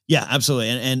 Yeah, absolutely.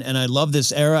 And I love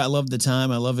this era. I love the time.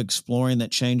 I love exploring that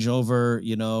changeover,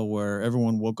 where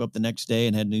everyone woke up the next day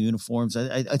and had new uniforms.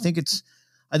 I think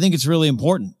it's really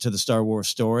important to the Star Wars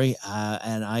story.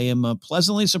 And I am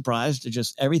pleasantly surprised at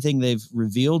just everything they've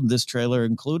revealed, this trailer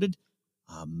included.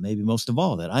 Maybe most of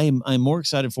all, that I'm more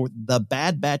excited for the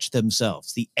Bad Batch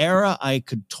themselves. The era, I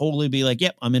could totally be like,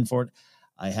 yep, I'm in for it.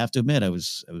 I have to admit, I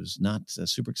was not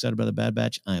super excited about the Bad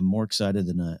Batch. I'm more excited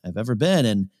than I've ever been.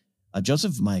 And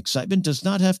Joseph, my excitement does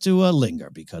not have to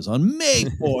linger, because on May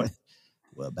 4th,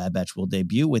 Bad Batch will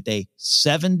debut with a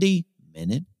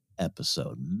 70-minute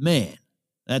episode. Man,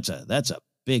 that's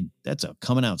a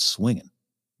coming out swinging.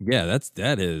 Yeah,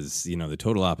 that is, the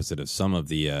total opposite of some of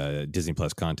the Disney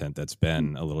Plus content that's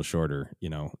been a little shorter,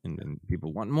 and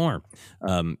people want more.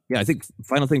 I think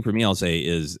final thing for me, I'll say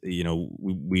is,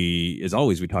 we as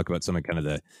always, we talk about some of kind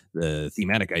of the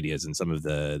thematic ideas and some of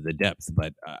the depth,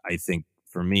 but I think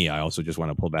for me, I also just want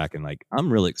to pull back and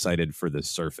I'm really excited for the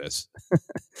surface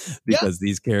because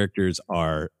these characters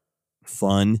are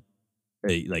fun,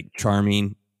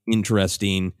 charming,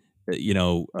 interesting,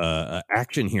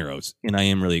 action heroes. And I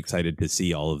am really excited to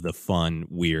see all of the fun,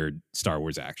 weird Star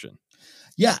Wars action.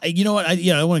 Yeah. You know what?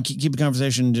 I want to keep the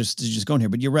conversation just going here,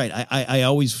 but you're right. I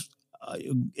always,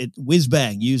 whiz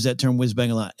bang, use that term whiz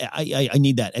bang a lot. I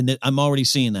need that. And I'm already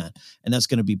seeing that. And that's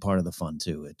going to be part of the fun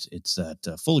too. It's that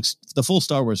the full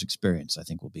Star Wars experience, I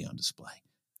think, will be on display.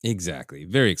 Exactly.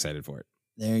 Very excited for it.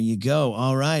 There you go.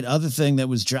 All right. Other thing that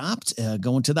was dropped,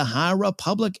 going to the High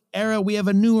Republic era, we have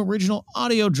a new original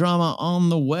audio drama on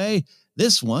the way.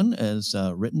 This one is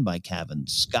written by Cavan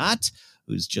Scott,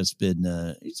 who's just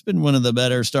been he's been one of the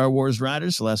better Star Wars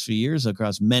writers the last few years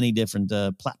across many different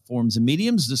platforms and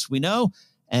mediums, this we know.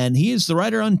 And he is the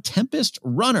writer on Tempest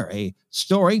Runner, a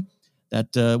story that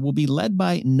will be led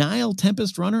by Nile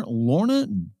Tempest Runner, Lorna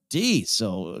D.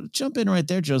 So jump in right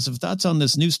there, Joseph. Thoughts on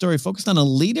this new story focused on a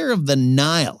leader of the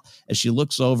Nile as she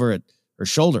looks over at her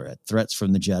shoulder at threats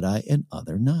from the Jedi and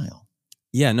other Nile.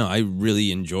 Yeah, no, I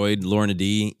really enjoyed Lorna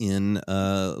D in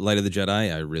Light of the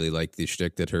Jedi. I really like the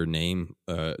shtick that her name,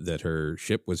 that her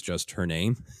ship was just her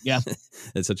name. Yeah.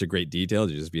 It's such a great detail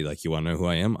to just be like, you want to know who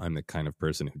I am? I'm the kind of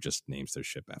person who just names their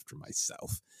ship after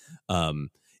myself.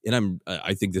 And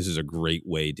I think this is a great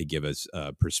way to give us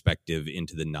perspective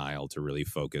into the Nile to really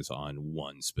focus on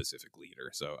one specific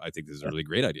leader. So I think this is a really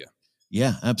great idea.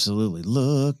 Yeah, absolutely.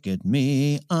 Look at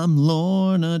me. I'm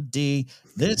Lorna D.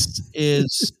 This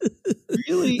is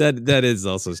really that is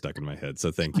also stuck in my head. So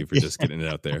thank you for just getting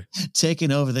it out there.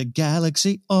 Taking over the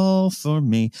galaxy, all for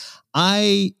me.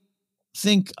 I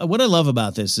think what I love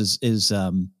about this is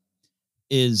kind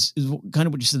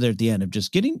of what you said there at the end of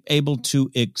just getting able to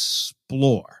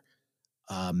explore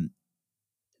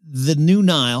the new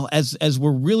Nile as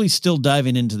we're really still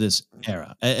diving into this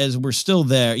era, as we're still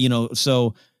there,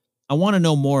 so I want to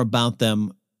know more about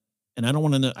them, and I don't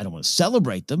want to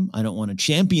celebrate them. I don't want to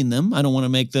champion them. I don't want to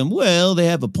make them, well, they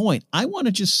have a point. I want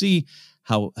to just see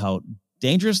how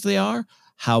dangerous they are,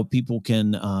 how people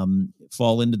can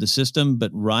fall into the system,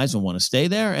 but rise and want to stay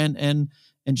there.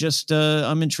 And just,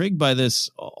 I'm intrigued by this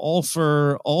all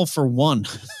for one,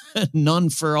 none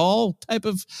for all type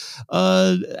of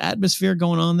atmosphere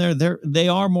going on there. They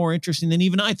are more interesting than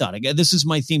even I thought. Again, this is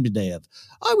my theme today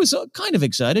I was kind of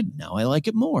excited. Now I like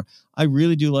it more. I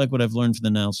really do like what I've learned from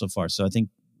the Nile so far. So I think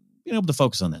being able to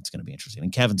focus on that's going to be interesting.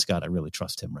 And Kevin Scott, I really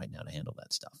trust him right now to handle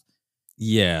that stuff.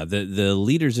 Yeah, the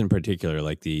leaders in particular,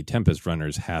 like the Tempest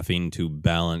runners, having to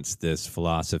balance this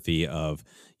philosophy of,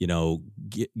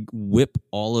 whip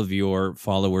all of your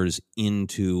followers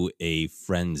into a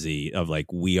frenzy of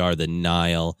like, we are the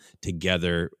Nile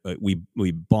together. We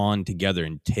bond together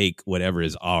and take whatever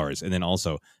is ours. And then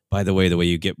also, by the way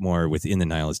you get more within the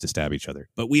Nile is to stab each other.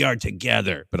 But we are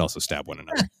together, but also stab one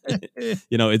another.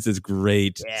 It's this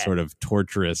great sort of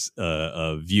torturous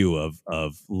view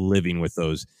of living with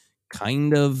those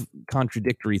kind of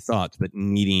contradictory thoughts, but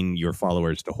needing your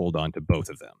followers to hold on to both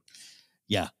of them.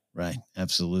 Yeah, right.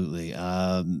 Absolutely.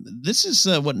 This is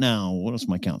what now? What is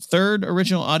my count? Third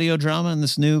original audio drama in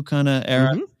this new kind of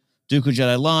era. Mm-hmm. Dooku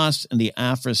Jedi Lost and the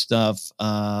Aphra stuff.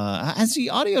 Has the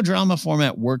audio drama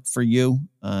format worked for you?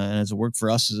 And has it worked for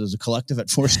us as a collective at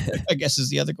Force? I guess is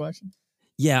the other question.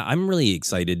 Yeah, I'm really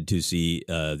excited to see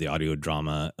the audio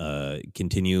drama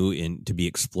continue to be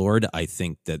explored. I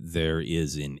think that there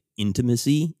is an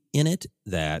intimacy in it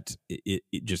that it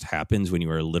just happens when you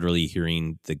are literally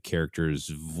hearing the characters'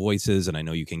 voices. And I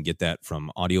know you can get that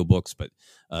from audiobooks, but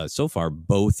so far,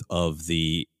 both of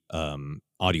the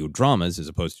audio dramas, as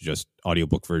opposed to just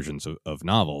audiobook versions of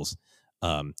novels,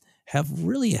 have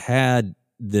really had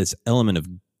this element of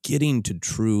getting to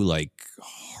true like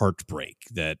heartbreak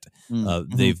that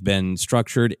they've been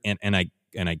structured, and I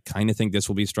kind of think this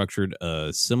will be structured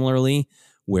similarly,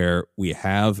 where we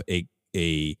have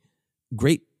a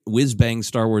great whiz bang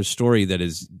Star Wars story that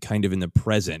is kind of in the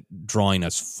present, drawing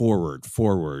us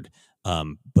forward,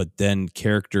 but then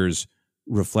characters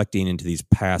reflecting into these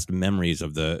past memories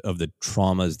of the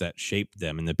traumas that shaped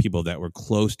them and the people that were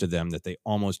close to them that they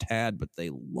almost had but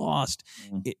they lost.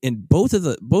 And both of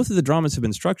the dramas have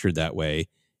been structured that way,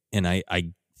 and I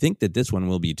think that this one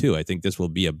will be too. I think this will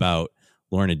be about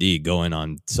Lorna D going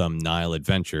on some Nile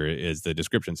adventure, as the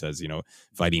description says,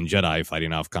 fighting Jedi,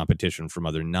 fighting off competition from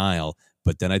other Nile.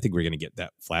 But then I think we're going to get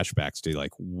that flashbacks to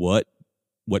like what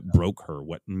broke her,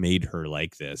 what made her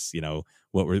like this,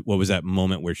 what was that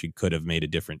moment where she could have made a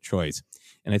different choice.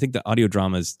 And I think the audio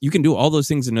dramas, you can do all those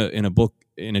things in a book,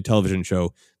 in a television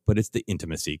show, but it's the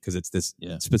intimacy, because it's this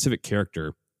specific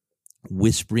character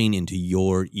whispering into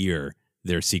your ear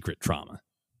their secret trauma.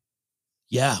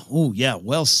 Yeah. Oh, yeah.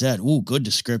 Well said. Oh, good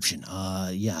description.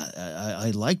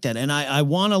 I like that. And I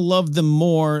want to love them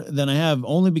more than I have,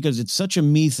 only because it's such a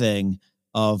me thing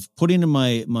of putting in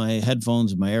my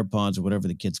headphones and my AirPods or whatever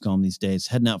the kids call them these days,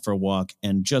 heading out for a walk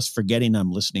and just forgetting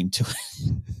I'm listening to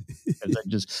it. I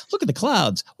just look at the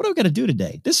clouds. What do I got to do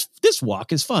today? This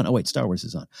walk is fun. Oh wait, Star Wars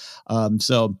is on.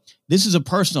 So this is a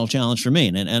personal challenge for me.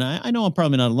 And I know I'm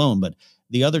probably not alone, but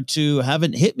the other two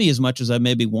haven't hit me as much as I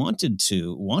maybe wanted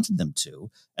them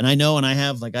to. And I know, and I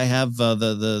have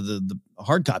the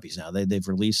hard copies now. They've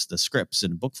released the scripts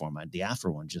in book form. The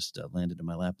Aphra one just landed in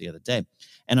my lap the other day,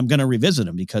 and I'm going to revisit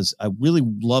them because I really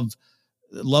love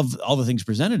all the things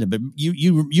presented. But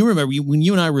you remember when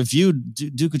you and I reviewed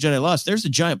Dooku Jedi Lost, there's a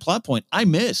giant plot point I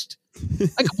missed.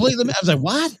 I completely missed. I was like,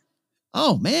 what?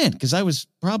 Oh man, because I was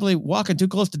probably walking too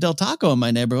close to Del Taco in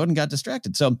my neighborhood and got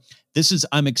distracted. So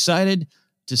I'm excited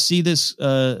to see this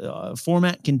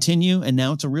format continue, and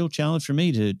now it's a real challenge for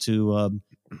me to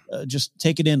just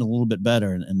take it in a little bit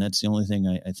better. And that's the only thing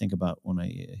I think about when I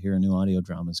hear a new audio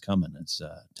drama is coming. It's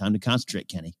time to concentrate,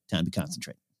 Kenny. Time to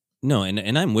concentrate. No,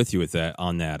 and I'm with you with that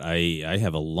on that. I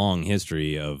have a long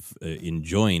history of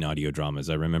enjoying audio dramas.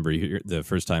 I remember the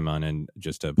first time on in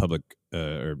just a public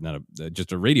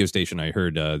just a radio station, I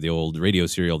heard the old radio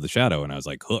serial The Shadow, and I was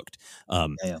like hooked.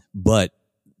 But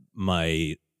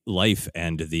my life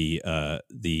and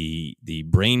the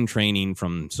brain training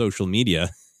from social media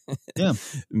Yeah.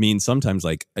 means sometimes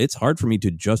like it's hard for me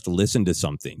to just listen to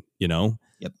something, you know?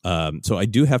 Yep. So I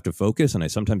do have to focus, and I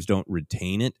sometimes don't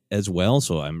retain it as well.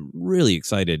 So I'm really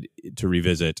excited to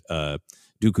revisit Dooku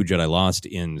Jedi Lost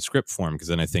in script form, because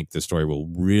then I think the story will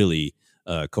really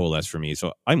coalesce for me.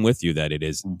 So I'm with you that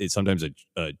it's sometimes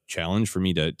a challenge for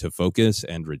me to focus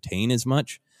and retain as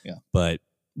much. Yeah. But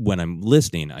when I'm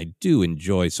listening, I do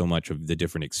enjoy so much of the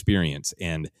different experience,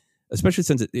 and especially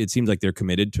since it seems like they're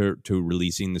committed to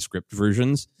releasing the script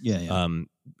versions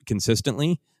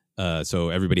consistently. So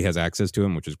everybody has access to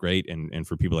them, which is great. And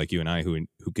for people like you and I who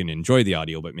can enjoy the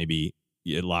audio, but maybe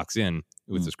it locks in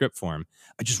with the script form,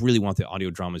 I just really want the audio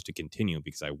dramas to continue,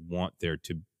 because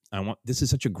this is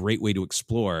such a great way to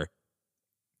explore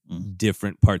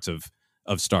different parts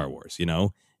of Star Wars, you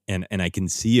know? And I can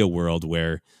see a world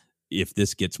where if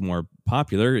this gets more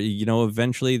popular, you know,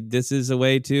 eventually this is a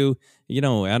way to, you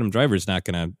know, Adam Driver's not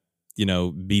going to, you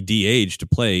know, be de-aged to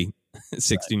play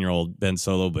 16-year-old Ben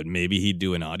Solo, but maybe he'd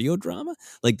do an audio drama.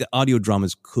 Like, the audio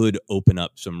dramas could open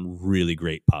up some really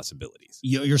great possibilities.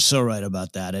 You're so right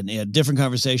about that. And a different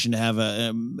conversation to have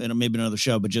maybe another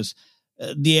show, but just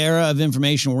the era of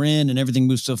information we're in, and everything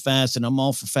moves so fast, and I'm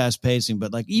all for fast pacing.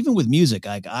 But like, even with music,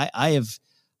 I have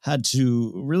had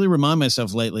to really remind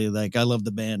myself lately, like, I love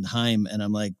the band Haim, and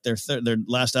I'm like, their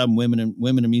last album, Women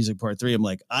in Music Part 3. I'm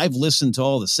like, I've listened to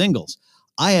all the singles.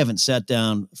 I haven't sat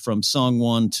down from song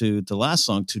one to the last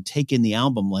song to take in the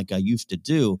album like I used to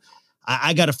do.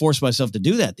 I got to force myself to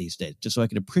do that these days, just so I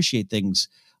can appreciate things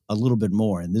a little bit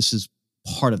more. And this is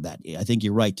part of that. I think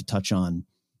you're right to touch on,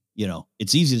 you know,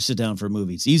 it's easy to sit down for a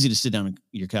movie. It's easy to sit down on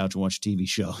your couch and watch a TV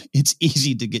show. It's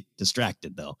easy to get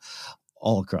distracted, though,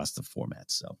 all across the format.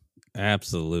 So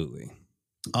absolutely.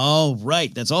 All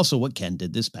right. That's also what Ken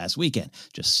did this past weekend.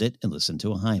 Just sit and listen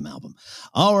to a Haim album.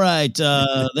 All right.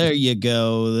 There you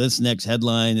go. This next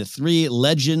headline: 3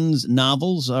 Legends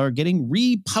novels are getting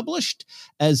republished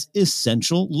as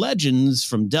Essential Legends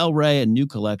from Del Rey. A new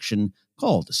collection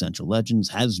called Essential Legends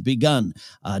has begun.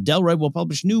 Del Rey will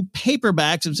publish new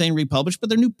paperbacks. I'm saying republished, but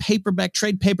they're new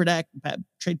trade paperback. I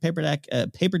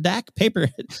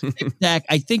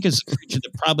think is a creature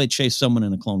that probably chased someone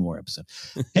in a Clone War episode.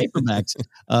 Paperbacks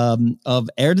of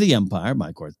Heir to the Empire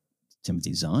by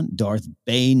Timothy Zahn, Darth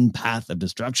Bane, Path of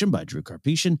Destruction by Drew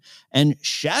Karpyshyn, and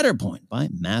Shatterpoint by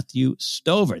Matthew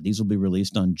Stover. These will be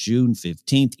released on June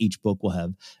 15th. Each book will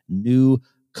have new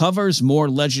covers. More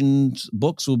Legends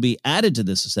books will be added to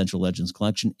this Essential Legends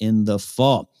collection in the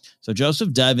fall. So,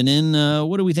 Joseph, diving in,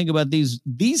 what do we think about these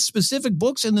specific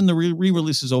books, and then the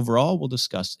re-releases overall? We'll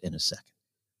discuss in a second.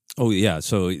 Oh, yeah.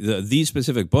 So these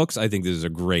specific books, I think this is a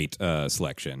great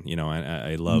selection. You know,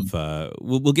 I love,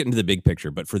 we'll get into the big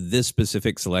picture, but for this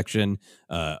specific selection,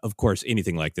 of course,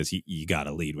 anything like this, you got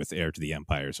to lead with Heir to the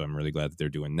Empire. So I'm really glad that they're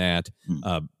doing that.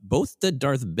 Both the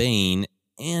Darth Bane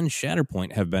and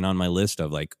Shatterpoint have been on my list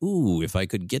of like, ooh, if I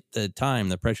could get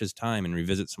the precious time, and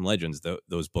revisit some Legends,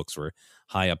 those books were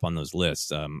high up on those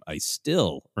lists. I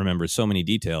still remember so many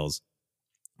details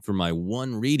from my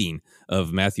one reading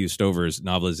of Matthew Stover's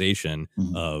novelization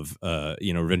of,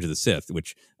 Revenge of the Sith,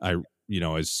 which I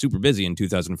was super busy in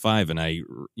 2005, and I,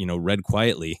 read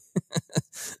quietly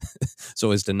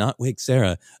so as to not wake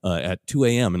Sarah at 2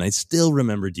 a.m. And I still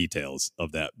remember details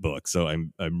of that book. So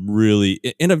I'm really,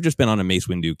 and I've just been on a Mace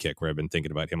Windu kick where I've been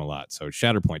thinking about him a lot. So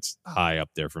Shatterpoint's high up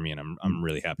there for me, and I'm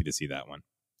really happy to see that one.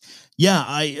 Yeah,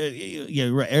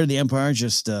 Heir to the Empire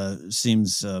just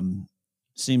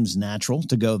seems natural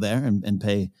to go there and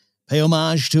pay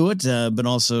homage to it, but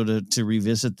also to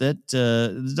revisit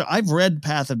that. I've read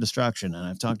Path of Destruction, and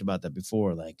I've talked about that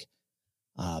before. Like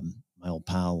my old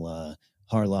pal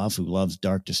Harloff, who loves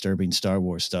dark, disturbing Star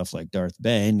Wars stuff like Darth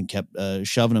Bane, kept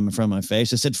shoving them in front of my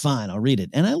face. I said, fine, I'll read it.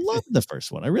 And I loved the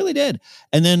first one. I really did.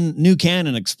 And then New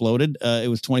Canon exploded. It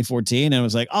was 2014. And I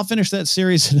was like, I'll finish that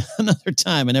series another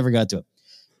time. I never got to it.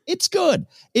 It's good.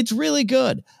 It's really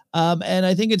good. And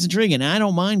I think it's intriguing. I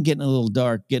don't mind getting a little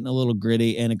dark, getting a little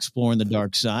gritty, and exploring the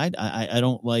dark side. I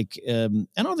don't like, I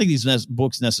don't think these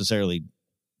books necessarily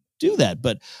do that,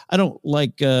 but I don't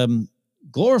like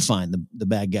glorifying the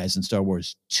bad guys in Star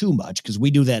Wars too much, because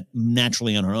we do that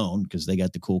naturally on our own because they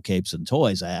got the cool capes and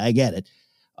toys. I get it.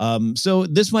 So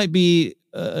this might be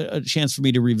a chance for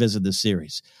me to revisit this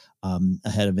series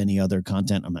ahead of any other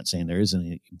content. I'm not saying there isn't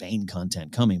any Bane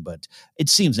content coming, but it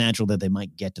seems natural that they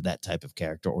might get to that type of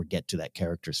character, or get to that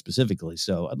character specifically.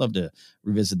 So I'd love to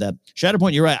revisit that.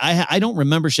 Shatterpoint, you're right. I don't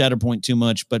remember Shatterpoint too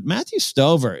much, but Matthew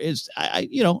Stover is, I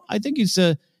think he's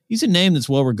a name that's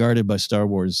well regarded by Star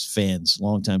Wars fans,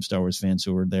 longtime Star Wars fans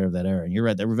who were there of that era. And you're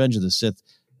right, that Revenge of the Sith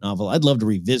novel, I'd love to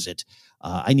revisit.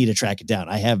 I need to track it down.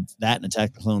 I have that and Attack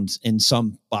of the Clones in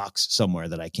some box somewhere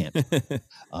that I can't.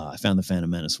 I found the Phantom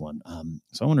Menace one.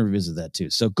 So I want to revisit that too.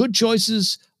 So good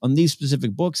choices on these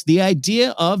specific books. The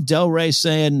idea of Del Rey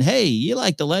saying, hey, you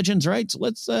like the Legends, right? So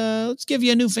let's give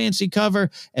you a new fancy cover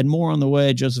and more on the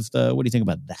way. Joseph, what do you think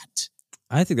about that?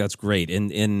 I think that's great.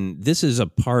 And this is a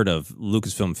part of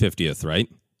Lucasfilm 50th, right?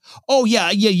 Oh, yeah.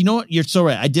 You know what? You're so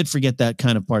right. I did forget that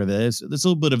kind of part of it. It's a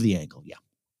little bit of the angle. Yeah.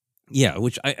 Yeah,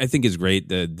 which I think is great.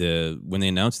 When they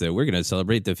announced that we're going to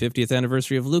celebrate the 50th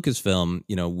anniversary of Lucasfilm,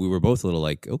 we were both a little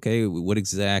like, okay, what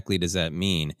exactly does that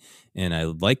mean? And I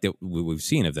like that we've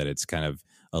seen of that. It's kind of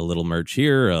a little merch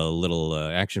here, a little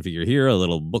action figure here, a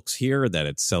little books here, that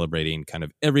it's celebrating kind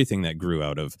of everything that grew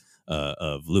out of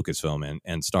Lucasfilm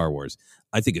and Star Wars.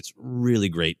 I think it's really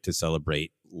great to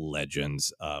celebrate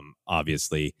Legends.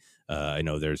 Obviously, I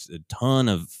know there's a ton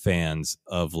of fans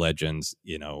of Legends,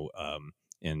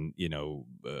 and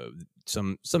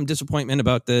some disappointment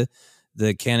about the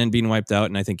canon being wiped out.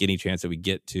 And I think any chance that we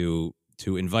get to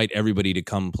invite everybody to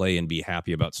come play and be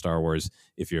happy about Star Wars,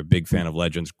 if you're a big fan of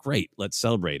Legends, great, let's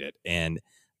celebrate it. And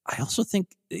I also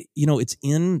think, it's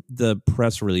in the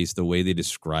press release, the way they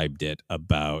described it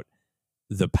about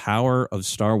the power of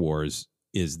Star Wars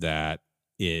is that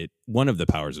one of the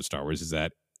powers of Star Wars is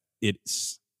that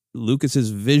it's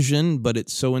Lucas's vision, but it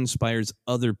so inspires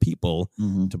other people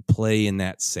to play in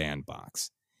that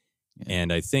sandbox. Yeah.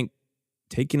 And I think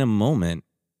taking a moment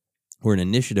or an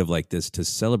initiative like this to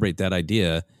celebrate that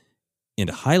idea and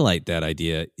to highlight that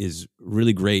idea is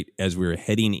really great as we're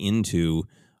heading into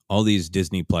all these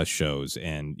Disney Plus shows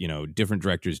and, different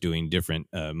directors doing different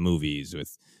movies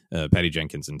with Patty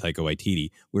Jenkins and Taika Waititi.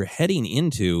 We're heading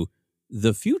into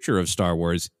the future of Star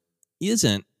Wars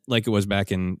isn't like it was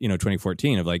back in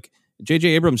 2014 of like J.J.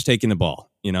 Abrams taking the ball.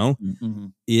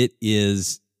 It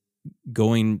is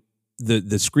going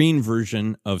the screen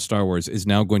version of Star Wars is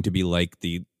now going to be like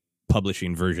the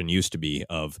publishing version used to be,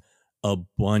 of a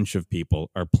bunch of people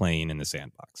are playing in the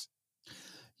sandbox.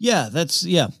 Yeah,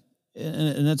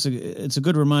 and it's a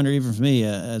good reminder even for me,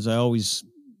 as I always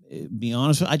be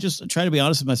honest. I just try to be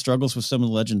honest with my struggles with some of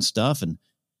the Legend stuff and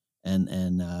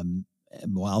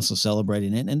while also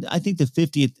celebrating it. And I think the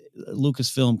 50th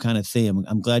Lucasfilm kind of theme,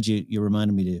 I'm glad you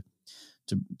reminded me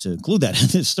to include that in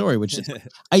this story, which is,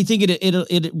 I think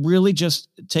it really just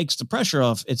takes the pressure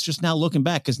off. It's just now looking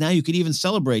back, because now you could even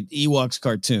celebrate Ewoks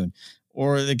cartoon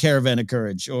or the Caravan of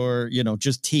Courage or,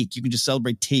 just Teak. You can just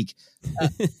celebrate Teak.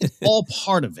 It's all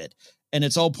part of it. And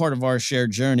it's all part of our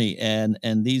shared journey. And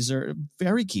these are a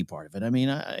very key part of it. I mean,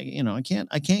 I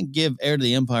can't give Heir to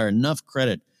the Empire enough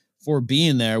credit for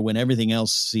being there when everything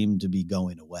else seemed to be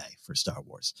going away for Star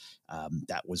Wars.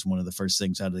 That was one of the first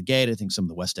things out of the gate. I think some of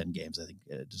the West End games,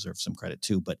 deserve some credit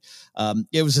too. But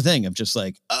it was a thing of just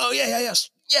like, oh,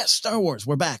 yes, Star Wars.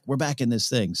 We're back in this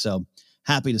thing. So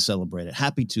happy to celebrate it.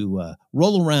 Happy to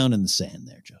roll around in the sand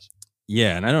there, Joseph.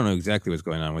 Yeah, and I don't know exactly what's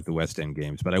going on with the West End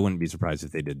games, but I wouldn't be surprised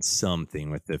if they did something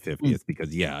with the 50th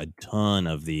because, a ton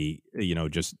of the,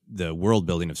 just the world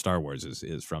building of Star Wars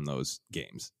is from those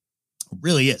games.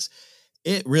 Really is.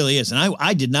 It really is. And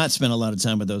I did not spend a lot of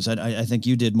time with those. I think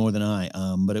you did more than I,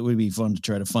 but it would be fun to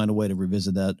try to find a way to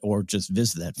revisit that or just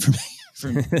visit that for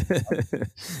me.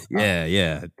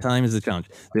 Yeah. Time is a challenge.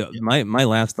 My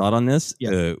last thought on this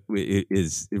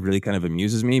is it really kind of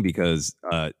amuses me because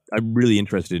I'm really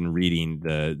interested in reading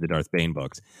the Darth Bane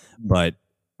books, but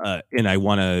and I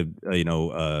want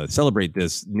to celebrate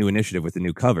this new initiative with the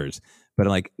new covers. But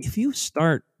like, if you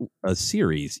start a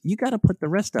series, you got to put the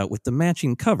rest out with the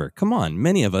matching cover. Come on,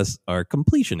 many of us are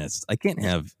completionists. I can't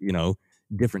have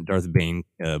different Darth Bane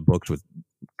books with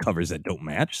covers that don't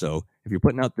match. So if you're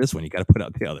putting out this one, you got to put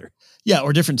out the other. Yeah,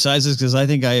 or different sizes, because I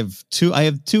think I have two. I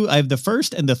have the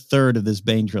first and the third of this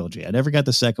Bane trilogy. I never got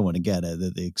the second one again.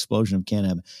 The Explosion of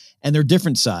Canham, and they're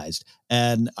different sized.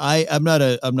 And I'm not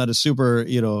a super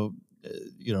I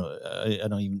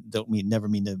never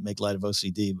mean to make light of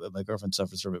OCD, but my girlfriend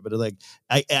suffers from it. But like,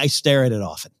 I stare at it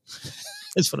often.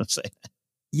 That's what I'm saying.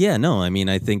 Yeah, no, I mean,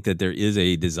 I think that there is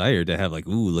a desire to have like,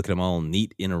 ooh, look at them all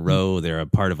neat in a row. They're a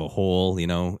part of a whole,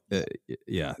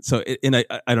 yeah. So, and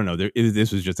I don't know.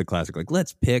 This was just a classic. Like,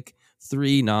 let's pick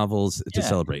 3 novels to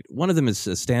celebrate. One of them is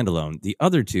a standalone. The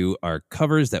other 2 are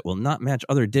covers that will not match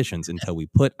other editions until we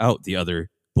put out the other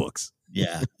books.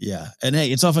 Yeah. And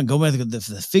hey, it's often going by the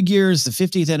figures, the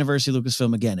 50th anniversary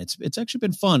Lucasfilm. Again, it's actually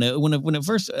been fun. When it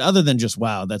first, other than just,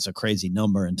 wow, that's a crazy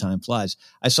number and time flies.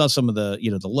 I saw some of the,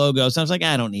 the logos. And I was like,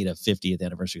 I don't need a 50th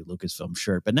anniversary Lucasfilm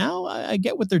shirt. But now I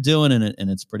get what they're doing, and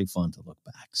it's pretty fun to look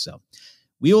back. So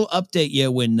We will update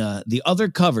you when the other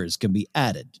covers can be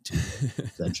added to the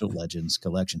Essential Legends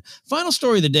collection. Final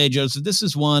story of the day, Joseph. This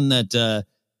is one that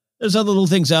there's other little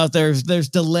things out there. There's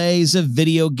delays of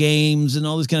video games and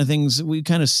all these kind of things. We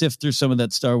kind of sift through some of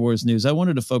that Star Wars news. I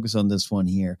wanted to focus on this one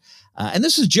here. And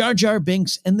this is Jar Jar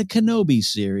Binks and the Kenobi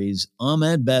series.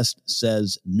 Ahmed Best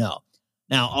says no.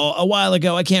 Now, a while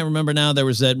ago, I can't remember now, there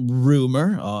was that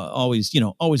rumor. Always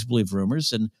believe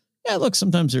rumors. And yeah, look,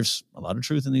 sometimes there's a lot of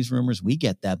truth in these rumors. We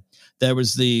get that. There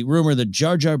was the rumor that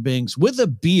Jar Jar Binks with a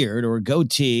beard or a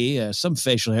goatee, some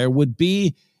facial hair, would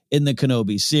be in the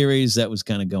Kenobi series. That was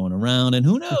kind of going around. And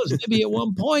who knows, maybe at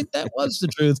one point that was the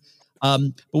truth.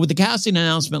 But with the casting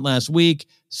announcement last week,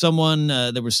 someone,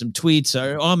 there were some tweets.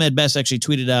 Ahmed Best actually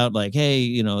tweeted out like,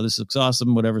 hey, this looks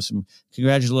awesome, whatever, some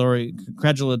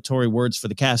congratulatory words for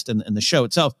the cast and the show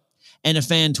itself. And a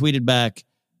fan tweeted back,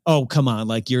 oh, come on,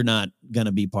 like you're not going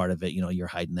to be part of it. You're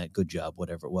hiding that, good job,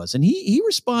 whatever it was. And he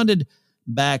responded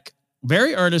back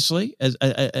very earnestly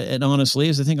and honestly,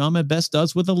 as I think Ahmed Best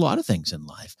does with a lot of things in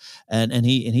life. And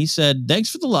he said,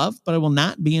 thanks for the love, but I will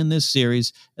not be in this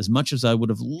series as much as I would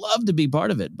have loved to be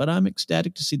part of it. But I'm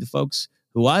ecstatic to see the folks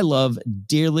who I love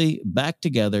dearly back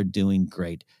together doing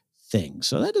great things.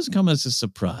 So that doesn't come as a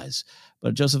surprise.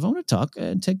 But Joseph, I want to talk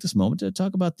and take this moment to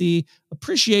talk about the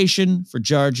appreciation for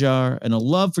Jar Jar and a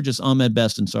love for just Ahmed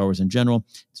Best and Star Wars in general.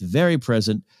 It's very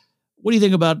present. What do you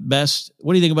think about Best?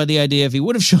 What do you think about the idea if he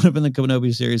would have shown up in the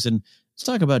Kenobi series? And let's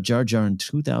talk about Jar Jar in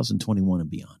 2021 and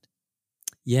beyond.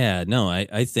 Yeah, no,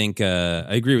 I think I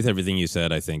agree with everything you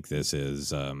said. I think this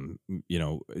is, Ahmed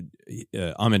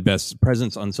Best's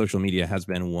presence on social media has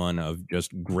been one of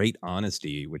just great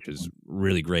honesty, which is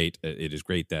really great. It is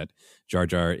great that Jar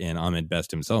Jar and Ahmed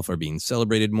Best himself are being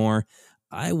celebrated more.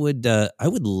 I would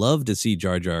love to see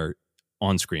Jar Jar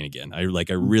on screen again. I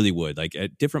really would. Like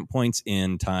at different points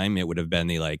in time, it would have been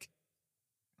the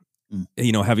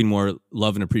having more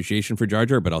love and appreciation for Jar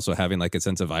Jar, but also having like a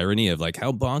sense of irony of like,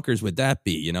 how bonkers would that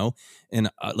be, And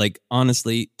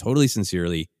honestly, totally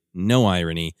sincerely, no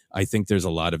irony. I think there's a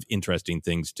lot of interesting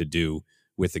things to do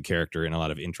with the character and a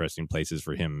lot of interesting places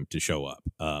for him to show up.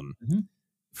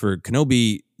 For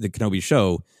Kenobi, the Kenobi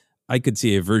show, I could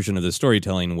see a version of the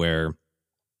storytelling where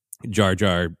Jar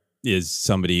Jar is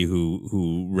somebody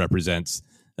who represents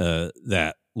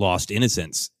that lost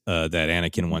innocence that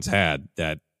Anakin once had,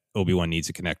 that Obi-Wan needs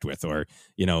to connect with, or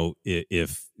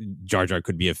if Jar Jar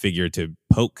could be a figure to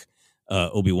poke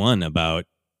Obi-Wan about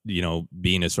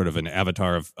being a sort of an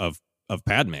avatar of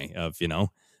Padme, of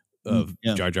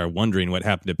Jar Jar wondering what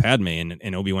happened to Padme,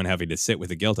 and Obi-Wan having to sit with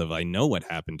the guilt of, I know what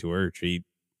happened to her.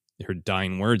 Her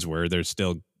dying words were, there's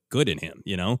still good in him,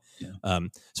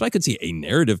 so I could see a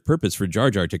narrative purpose for Jar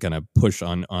Jar to kind of push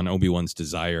on Obi-Wan's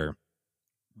desire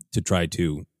to try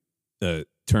to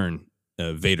turn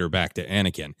Vader back to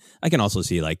Anakin. I can also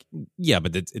see but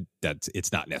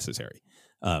it's not necessary.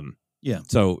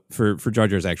 So for Jar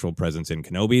Jar's actual presence in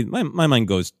Kenobi, my mind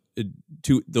goes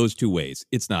to those two ways.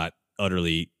 It's not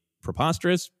utterly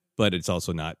preposterous, but it's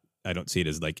also not, I don't see it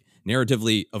as like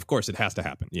narratively, of course it has to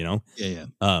happen,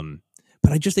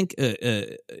 but I just think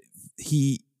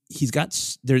he's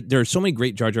got, there are so many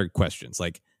great Jar Jar questions,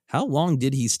 like how long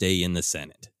did he stay in the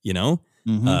Senate?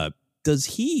 Does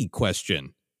he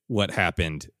question what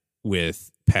happened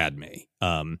with Padme?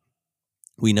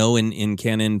 We know in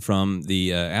canon from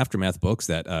the Aftermath books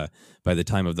that by the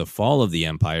time of the fall of the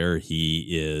Empire, he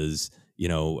is,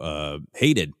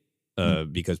 hated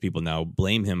because people now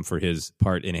blame him for his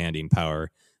part in handing power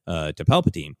to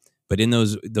Palpatine. But in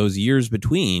those years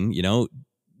between,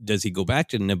 does he go back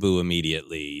to Naboo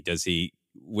immediately?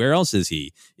 Where else is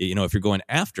he? If you're going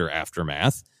after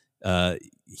Aftermath,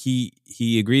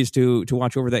 he agrees to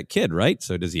watch over that kid, right?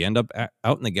 So does he end up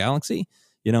out in the galaxy?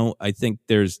 I think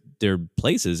there are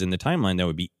places in the timeline that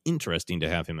would be interesting to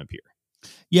have him appear.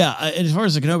 Yeah, and as far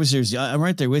as the Kenobi series, I'm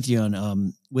right there with you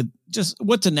on with just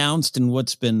what's announced and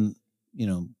what's been,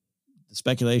 the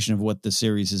speculation of what the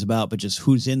series is about, but just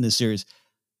who's in the series.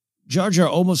 Jar Jar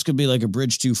almost could be like a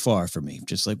bridge too far for me.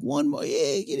 Just like one more,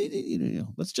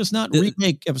 let's just not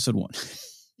remake episode 1.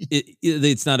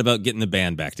 It's not about getting the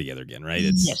band back together again, right?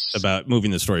 It's about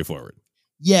moving the story forward.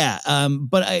 Yeah,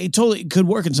 but I totally could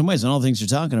work in some ways on all the things you're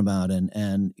talking about,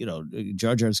 and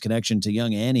Jar Jar's connection to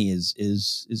young Annie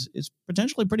is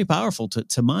potentially pretty powerful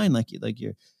to mine, like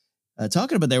you're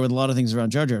talking about there with a lot of things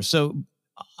around Jar Jar. So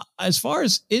as far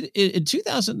as it in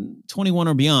 2021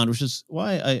 or beyond, which is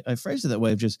why I phrased it that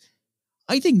way, of just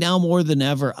I think now more than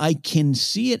ever I can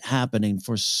see it happening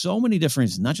for so many different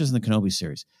reasons, not just in the Kenobi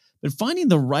series, but finding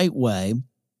the right way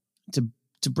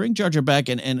to bring Jar Jar back,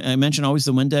 and I mentioned always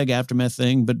the Wendig aftermath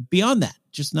thing, but beyond that,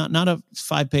 just not a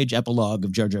 5-page epilogue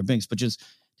of Jar Jar Binks, but just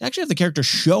to actually have the character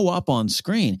show up on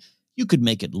screen. You could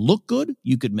make it look good.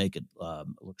 You could make it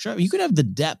look sharp. You could have the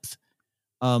depth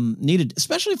needed,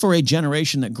 especially for a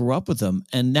generation that grew up with them,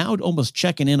 and now almost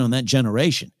checking in on that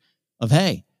generation of,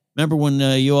 hey, remember when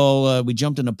you all, we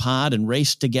jumped in a pod and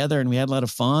raced together and we had a lot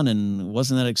of fun and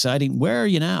wasn't that exciting? Where are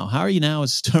you now? How are you now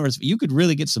as Star Wars? You could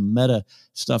really get some meta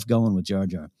stuff going with Jar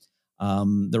Jar.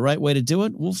 The right way to do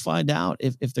it, we'll find out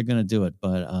if they're going to do it.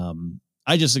 But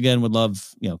I just, again, would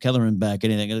love, Kelleran back,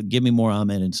 anything. Give me more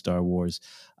Ahmed in Star Wars.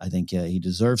 I think he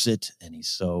deserves it. And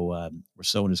he's we're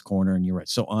so in his corner. And you're right,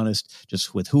 so honest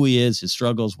just with who he is, his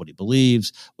struggles, what he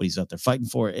believes, what he's out there fighting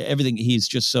for, everything. He's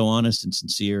just so honest and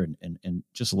sincere and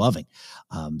just loving.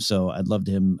 So I'd love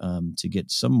him to get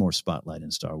some more spotlight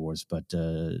in Star Wars. But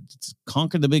to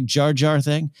conquer the big Jar Jar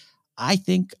thing, I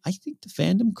think the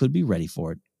fandom could be ready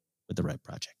for it with the right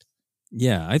project.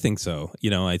 Yeah, I think so.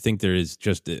 I think there is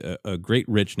just a great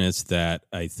richness that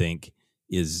I think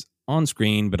is on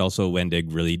screen, but also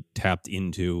Wendig really tapped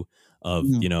into of,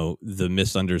 the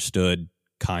misunderstood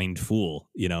kind fool,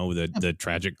 the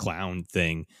tragic clown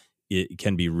thing. It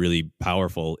can be really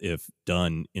powerful if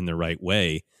done in the right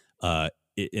way.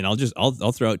 And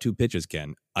I'll throw out 2 pitches,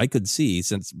 Ken. I could see,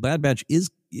 since Bad Batch is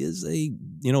a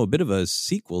a bit of a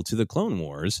sequel to the Clone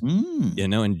Wars,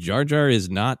 and Jar Jar is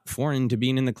not foreign to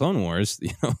being in the Clone Wars.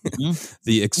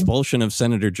 The expulsion of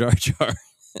Senator Jar Jar,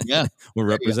 or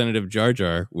Representative Jar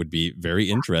Jar would be very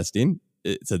interesting,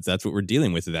 since that's what we're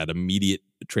dealing with, that immediate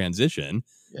transition.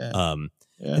 And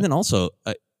then also,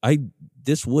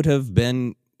 this would have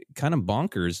been kind of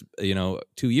bonkers,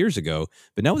 2 years ago,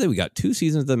 but now that we got 2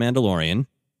 seasons of The Mandalorian,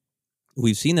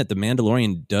 we've seen that The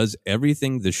Mandalorian does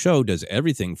everything. The show does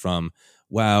everything from,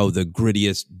 wow, the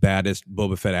grittiest, baddest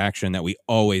Boba Fett action that we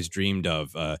always dreamed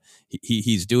of.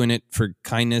 He's doing it for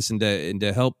kindness and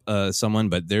to help someone,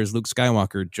 but there's Luke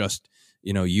Skywalker just,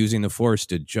 using the Force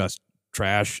to just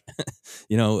trash,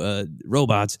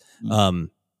 robots.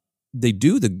 They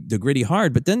do the gritty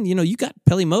hard, but then, you got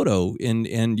Pelimoto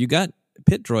and you got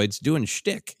pit droids doing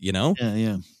shtick,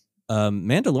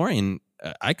 Mandalorian,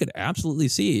 I could absolutely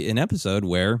see an episode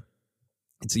where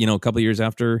it's, a couple of years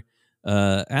after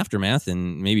Aftermath,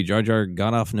 and maybe Jar Jar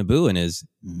got off Naboo and is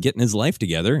getting his life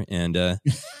together, and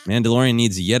Mandalorian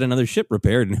needs yet another ship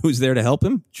repaired, and who's there to help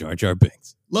him? Jar Jar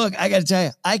Binks. Look, I got to tell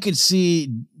you, I could see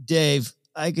Dave,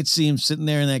 him sitting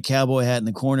there in that cowboy hat in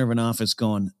the corner of an office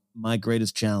going, my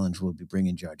greatest challenge will be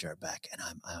bringing Jar Jar back, and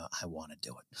I want to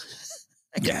do it.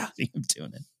 I can see him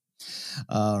doing it.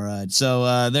 All right.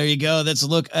 So there you go. That's a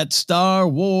look at Star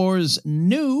Wars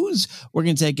news. We're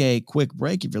going to take a quick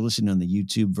break. If you're listening on the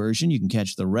YouTube version, you can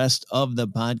catch the rest of the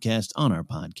podcast on our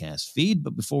podcast feed.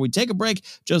 But before we take a break,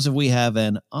 Joseph, we have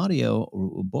an audio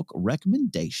book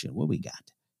recommendation. What we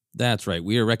got? That's right.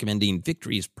 We are recommending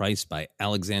Victory's Price by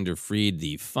Alexander Freed,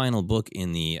 the final book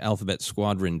in the Alphabet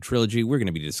Squadron trilogy. We're going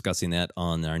to be discussing that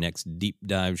on our next deep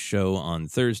dive show on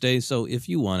Thursday. So if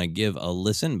you want to give a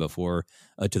listen to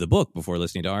the book before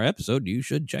listening to our episode, you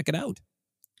should check it out.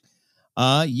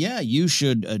 You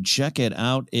should check it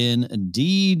out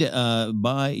indeed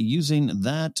by using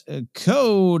that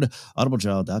code,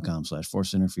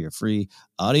 audibletrial.com/forcecenter for your free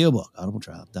audiobook,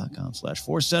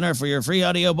 audibletrial.com/forcecenter for your free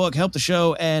audiobook. Help the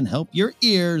show and help your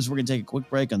ears. We're going to take a quick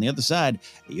break. On the other side,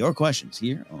 your questions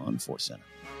here on Force Center.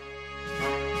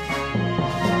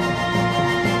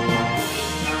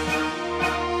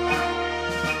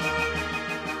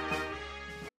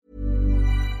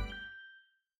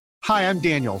 Hi, I'm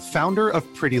Daniel, founder of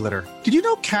Pretty Litter. Did you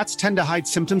know cats tend to hide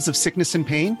symptoms of sickness and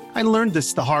pain? I learned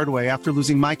this the hard way after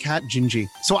losing my cat, Gingy.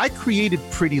 So I created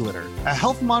Pretty Litter, a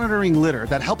health monitoring litter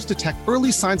that helps detect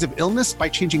early signs of illness by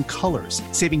changing colors,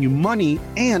 saving you money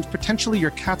and potentially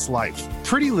your cat's life.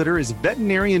 Pretty Litter is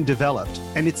veterinarian developed,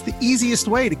 and it's the easiest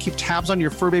way to keep tabs on your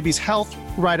fur baby's health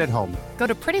right at home. Go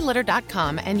to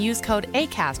prettylitter.com and use code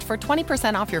ACAST for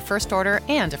 20% off your first order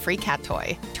and a free cat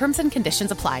toy. Terms and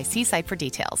conditions apply. See site for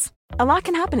details. A lot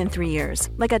can happen in 3 years,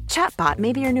 like a chatbot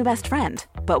may be your new best friend.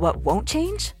 But what won't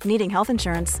change? Needing health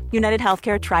insurance. United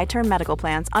Healthcare Tri-Term Medical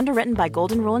Plans, underwritten by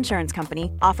Golden Rule Insurance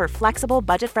Company, offer flexible,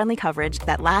 budget-friendly coverage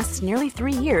that lasts nearly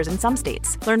 3 years in some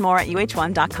states. Learn more at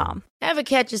uh1.com. Ever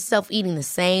catch yourself eating the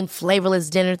same flavorless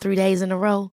dinner 3 days in a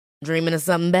row? Dreaming of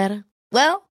something better?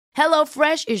 Well,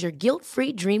 HelloFresh is your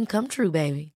guilt-free dream come true,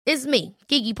 baby. It's me,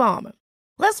 Keke Palmer.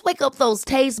 Let's wake up those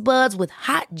taste buds with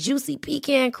hot, juicy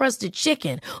pecan-crusted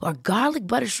chicken or garlic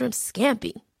butter shrimp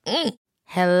scampi.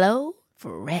 Hello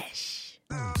Fresh.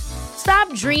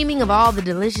 Stop dreaming of all the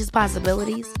delicious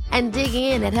possibilities and dig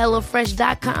in at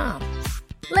HelloFresh.com.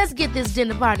 Let's get this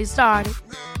dinner party started.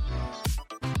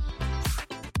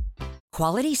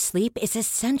 Quality sleep is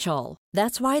essential.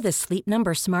 That's why the Sleep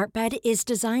Number Smart Bed is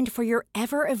designed for your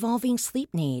ever-evolving sleep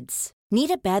needs.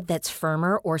 Need a bed that's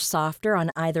firmer or softer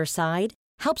on either side?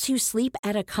 Helps you sleep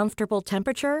at a comfortable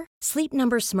temperature? Sleep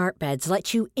Number Smart Beds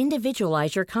let you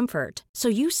individualize your comfort, so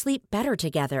you sleep better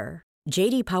together.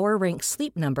 J.D. Power ranks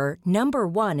Sleep Number number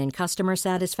 1 in customer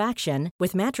satisfaction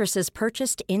with mattresses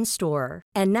purchased in-store.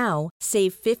 And now,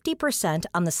 save 50%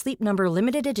 on the Sleep Number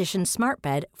Limited Edition Smart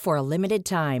Bed for a limited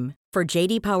time. For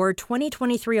J.D. Power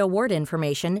 2023 award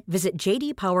information, visit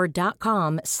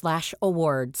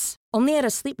jdpower.com/awards. Only at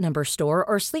a Sleep Number store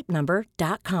or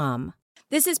sleepnumber.com.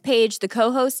 This is Paige, the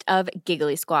co-host of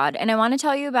Giggly Squad, and I want to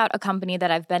tell you about a company that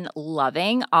I've been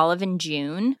loving, Olive &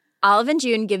 June. Olive &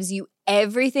 June gives you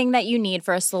everything that you need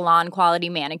for a salon-quality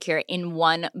manicure in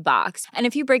one box. And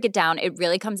if you break it down, it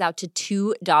really comes out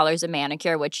to $2 a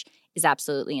manicure, which is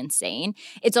absolutely insane.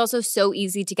 It's also so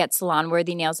easy to get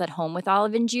salon-worthy nails at home with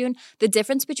Olive & June. The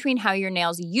difference between how your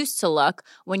nails used to look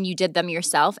when you did them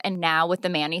yourself and now with the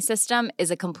Mani system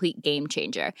is a complete game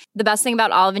changer. The best thing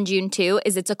about Olive & June, too,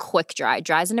 is it's a quick dry.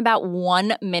 Dries in about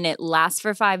 1 minute, lasts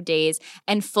for 5 days,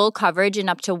 and full coverage in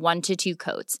up to 1 to 2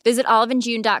 coats. Visit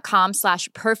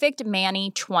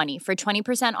oliveandjune.com/perfectmani20 for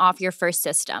 20% off your first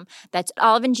system. That's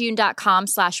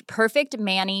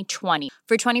oliveandjune.com/perfectmani20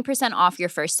 for 20% off your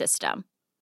first system.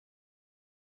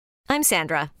 I'm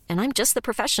Sandra, and I'm just the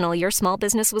professional your small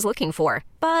business was looking for.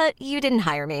 But you didn't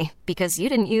hire me because you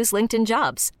didn't use LinkedIn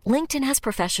Jobs. LinkedIn has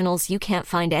professionals you can't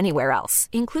find anywhere else,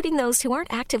 including those who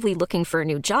aren't actively looking for a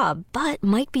new job, but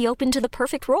might be open to the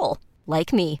perfect role,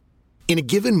 like me. In a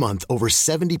given month, over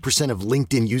 70% of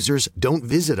LinkedIn users don't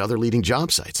visit other leading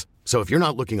job sites. So if you're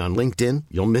not looking on LinkedIn,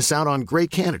 you'll miss out on great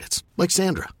candidates like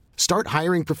Sandra. Start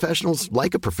hiring professionals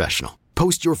like a professional.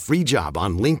 Post your free job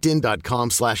on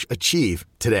linkedin.com/achieve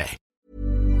today.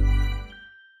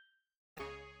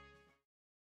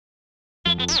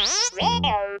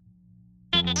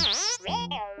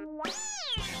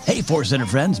 Hey, Force Center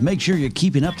friends, make sure you're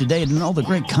keeping up to date on all the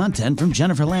great content from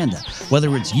Jennifer Landa.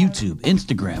 Whether it's YouTube,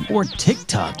 Instagram, or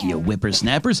TikTok, you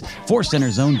whippersnappers, Force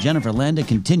Center's own Jennifer Landa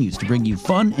continues to bring you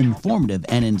fun, informative,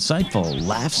 and insightful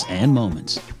laughs and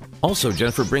moments. Also,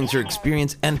 Jennifer brings her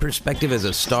experience and perspective as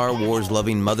a Star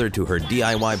Wars-loving mother to her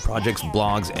DIY projects,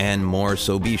 blogs, and more.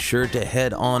 So be sure to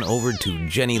head on over to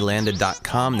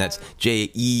JennyLanda.com. That's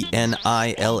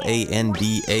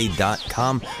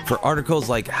JENILANDA.com for articles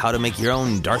like how to make your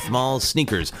own Darth Maul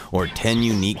sneakers or 10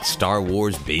 unique Star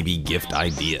Wars baby gift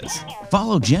ideas.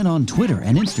 Follow Jen on Twitter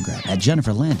and Instagram at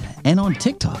Jennifer Landa and on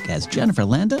TikTok as Jennifer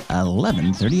Landa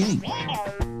 1138.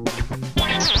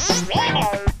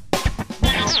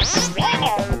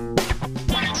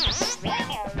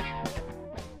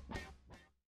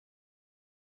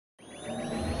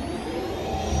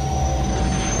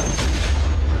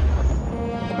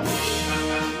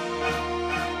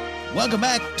 Welcome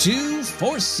back to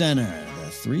Force Center,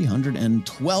 the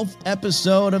 312th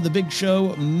episode of the Big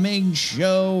Show, Mig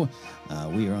Show.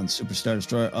 We are on Superstar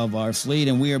Destroyer of our fleet,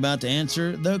 and we are about to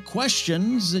answer the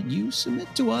questions that you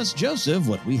submit to us. Joseph,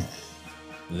 what we have?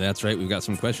 That's right. We've got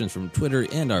some questions from Twitter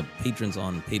and our patrons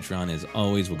on Patreon. As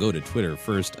always, we'll go to Twitter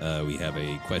first. We have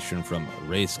a question from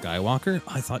Ray Skywalker.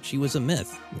 I thought she was a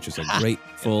myth, which is a great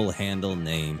full handle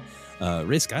name.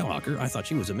 Ray Skywalker, I thought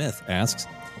she was a myth, asks,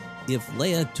 if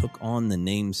Leia took on the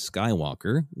name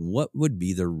Skywalker, what would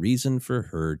be the reason for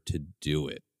her to do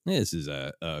it? This is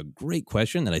a great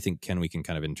question that I think we can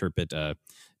kind of interpret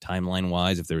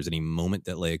timeline-wise if there was any moment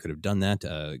that Leia could have done that.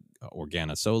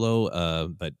 Organa Solo,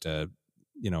 but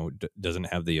doesn't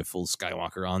have the full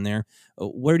Skywalker on there.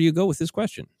 Where do you go with this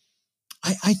question?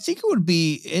 I think it would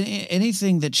be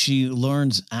anything that she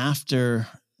learns after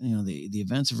the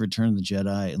events of Return of the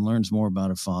Jedi and learns more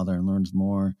about her father and learns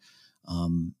more.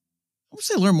 I would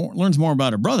say learns more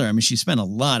about her brother. I mean, she spent a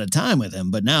lot of time with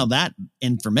him, but now that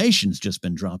information's just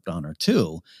been dropped on her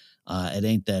too. It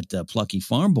ain't that plucky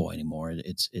farm boy anymore.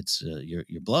 It's your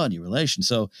blood, your relation.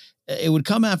 So it would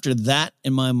come after that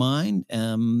in my mind.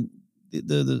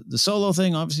 The Solo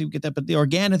thing, obviously we get that, but the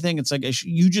Organa thing, it's like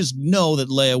you just know that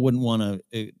Leia wouldn't want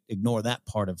to ignore that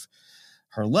part of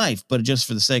her life. But just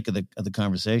for the sake of the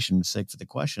conversation, the sake for the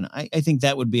question, I think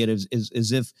that would be it.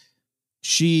 Is if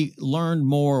she learned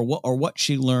more, or what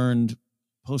she learned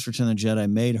post Return of the Jedi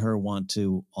made her want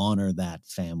to honor that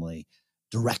family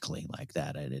directly like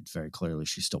that. It's very clearly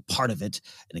she's still part of it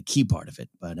and a key part of it,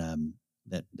 but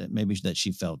that maybe that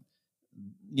she felt,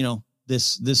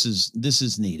 this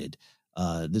is needed.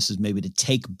 This is maybe to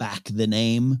take back the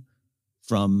name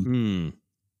from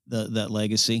that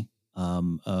legacy,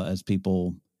 as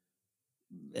people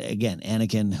again,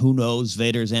 Anakin, who knows?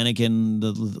 Vader's Anakin,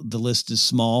 the list is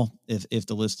small if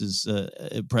the list is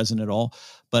present at all.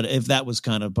 But if that was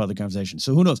kind of part of the conversation.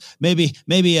 So who knows? Maybe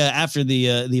after the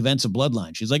events of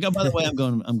Bloodline, she's like, oh, by the way, I'm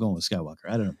going with Skywalker.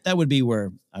 I don't know. That would be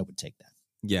where I would take that.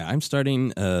 Yeah, I'm starting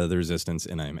the Resistance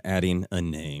and I'm adding a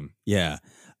name. Yeah.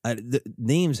 The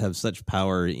names have such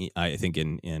power, I think,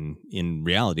 in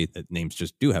reality, that names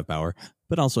just do have power.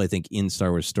 But also, I think in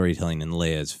Star Wars storytelling, and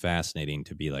Leia is fascinating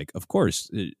to be like, of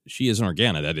course, she is an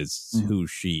Organa. That is who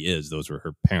she is. Those were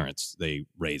her parents. They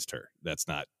raised her. That's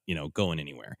not, going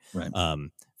anywhere. Right.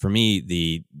 For me,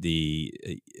 the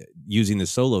using the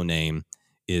Solo name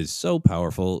is so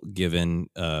powerful, given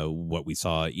what we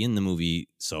saw in the movie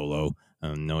Solo.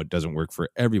 No, it doesn't work for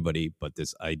everybody, but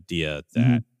this idea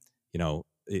that,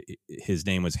 his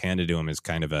name was handed to him as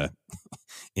kind of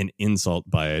an insult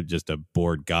by just a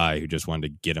bored guy who just wanted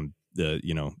to get him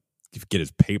get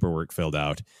his paperwork filled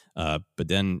out. But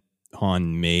then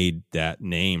Han made that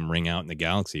name ring out in the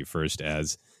galaxy, first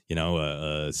as,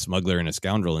 a smuggler and a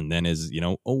scoundrel, and then as,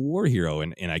 a war hero.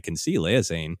 And I can see Leia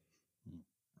saying,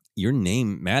 your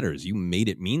name matters. You made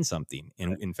it mean something.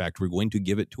 And in fact, we're going to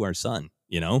give it to our son,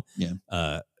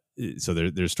 Yeah. So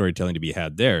there's storytelling to be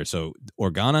had there. So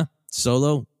Organa,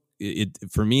 Solo, it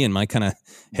for me in my kind of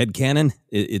headcanon,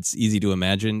 it's easy to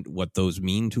imagine what those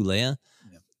mean to Leia.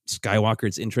 Yeah. Skywalker,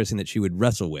 it's interesting that she would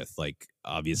wrestle with, like,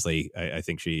 obviously, I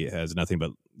think she has nothing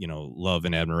but, love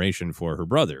and admiration for her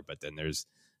brother. But then there's,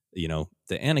 the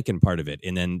Anakin part of it.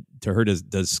 And then to her, does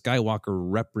Skywalker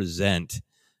represent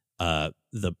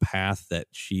the path that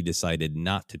she decided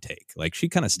not to take? Like, she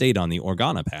kind of stayed on the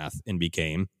Organa path and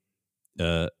became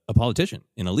a politician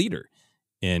and a leader.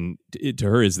 And to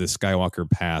her, is the Skywalker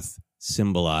path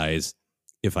symbolize,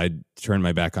 if I turned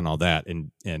my back on all that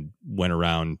and went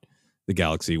around the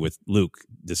galaxy with Luke,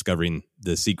 discovering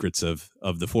the secrets of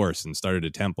the Force and started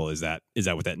a temple, is that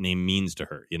what that name means to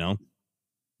her,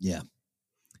 Yeah.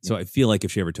 So I feel like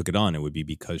if she ever took it on, it would be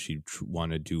because she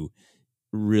wanted to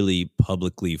really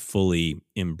publicly, fully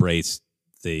embrace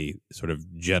the sort of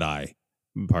Jedi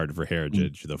part of her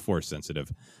heritage, the Force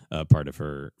sensitive part of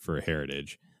her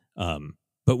heritage.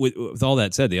 But with all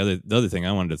that said, the other thing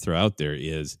I wanted to throw out there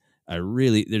is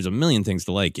there's a million things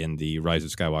to like in the Rise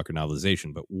of Skywalker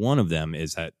novelization, but one of them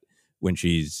is that when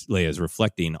Leia's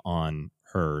reflecting on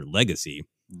her legacy,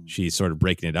 she's sort of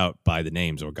breaking it out by the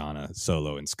names Organa,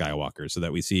 Solo, and Skywalker, so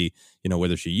that we see,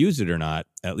 whether she used it or not,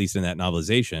 at least in that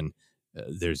novelization,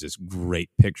 there's this great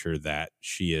picture that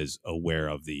she is aware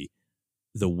of the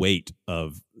weight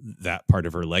of that part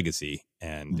of her legacy,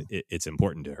 and it's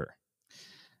important to her.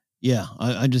 Yeah,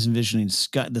 I'm just envisioning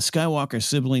the Skywalker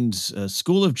siblings'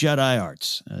 School of Jedi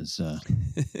Arts as.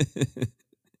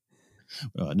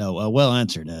 Well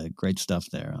answered. Great stuff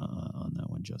there on that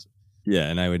one, Joseph. Yeah,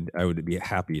 and I would be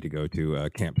happy to go to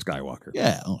Camp Skywalker.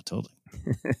 Yeah, totally.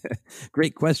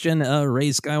 Great question, Rey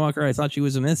Skywalker. I thought she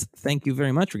was a myth. Thank you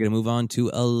very much. We're going to move on to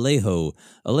Alejo.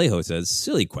 Alejo says,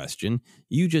 silly question.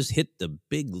 You just hit the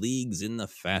big leagues in the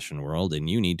fashion world, and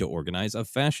you need to organize a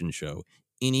fashion show.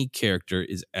 Any character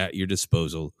is at your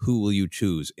disposal. Who will you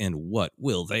choose, and what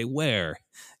will they wear?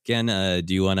 Ken,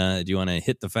 do you wanna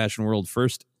hit the fashion world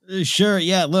first? Sure.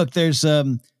 Yeah. Look, there's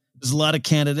a lot of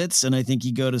candidates, and I think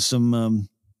you go to some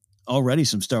already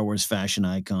some Star Wars fashion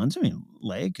icons. I mean,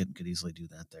 Leia could easily do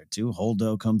that there too.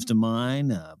 Holdo comes to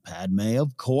mind. Padme,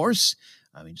 of course.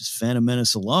 I mean, just Phantom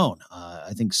Menace alone.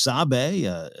 I think Sabe,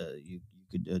 you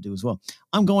could do as well.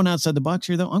 I'm going outside the box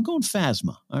here, though. I'm going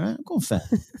Phasma. All right, I'm going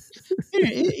Phasma.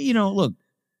 Look,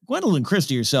 Gwendolyn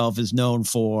Christie herself is known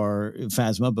for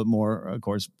Phasma, but more, of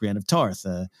course, Brienne of Tarth.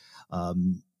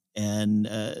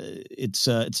 It's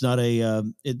not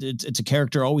it's a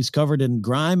character always covered in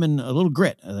grime and a little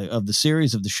grit of the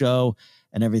series, of the show,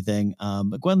 and everything.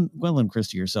 But Gwendolyn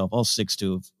Christie herself, all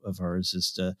 6'2" of hers,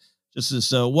 is just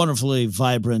this wonderfully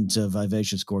vibrant,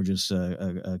 vivacious, gorgeous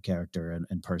character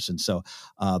and person. So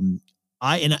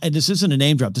and this isn't a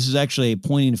name drop. This is actually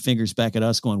pointing fingers back at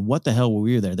us going, what the hell were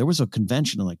we there? There was a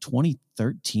convention in like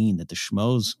 2013 that the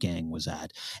Schmoes gang was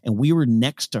at, and we were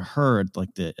next to her at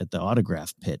the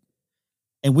autograph pit.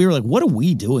 And we were like, what are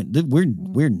we doing?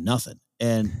 We're nothing.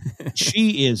 And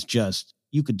she is just,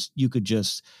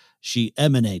 she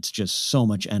emanates just so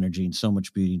much energy and so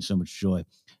much beauty and so much joy.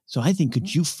 So I think,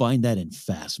 could you find that in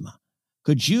Phasma?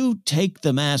 Could you take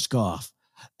the mask off?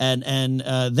 And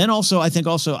then also, I think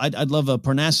also I'd love a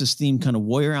Parnassus themed kind of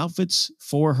warrior outfits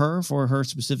for her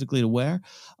specifically to wear,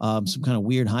 some kind of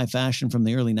weird high fashion from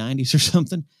the early 90s or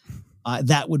something.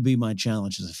 That would be my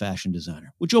challenge as a fashion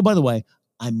designer, which, oh, by the way,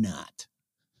 I'm not.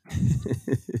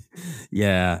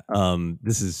 Yeah,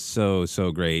 this is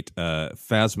so great.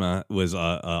 Phasma was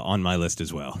on my list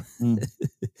as well.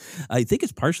 I think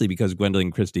it's partially because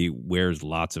Gwendolyn Christie wears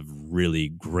lots of really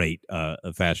great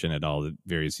fashion at all the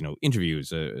various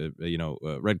interviews,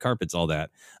 red carpets, all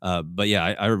that. But yeah,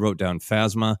 I wrote down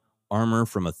Phasma, armor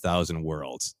from 1,000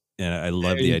 worlds, and I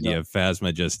love the idea of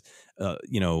Phasma just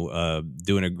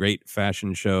doing a great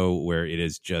fashion show where it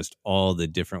is just all the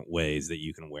different ways that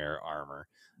you can wear armor.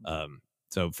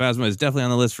 So Phasma is definitely on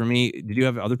the list for me. Did you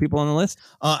have other people on the list?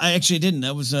 I actually didn't.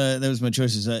 That was my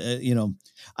choices.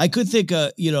 I could think.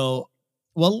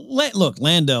 Look,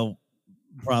 Lando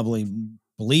probably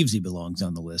believes he belongs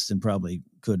on the list and probably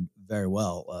could very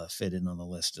well fit in on the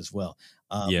list as well.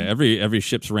 Yeah, every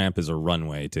ship's ramp is a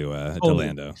runway to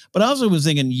Lando. But I also was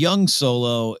thinking young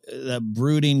Solo, that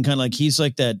brooding kind of like he's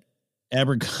like that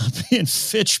Abercrombie and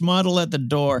Fitch model at the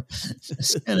door,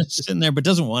 just kind of sitting there, but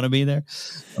doesn't want to be there.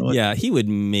 Yeah, he would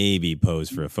maybe pose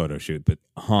for a photo shoot, but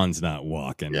Han's not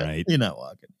walking, right? He's not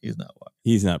walking.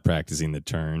 He's not practicing the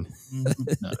turn.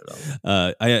 Not at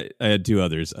all. I had two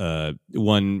others.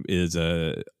 One is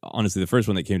honestly the first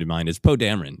one that came to mind is Poe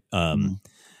Dameron.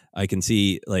 I can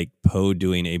see like Poe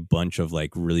doing a bunch of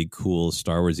like really cool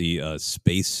Star Warsy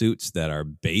space suits that are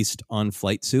based on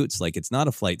flight suits. Like it's not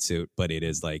a flight suit, but it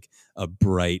is like a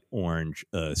bright orange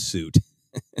suit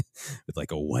with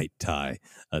like a white tie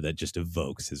that just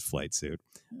evokes his flight suit.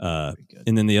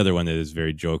 And then the other one that is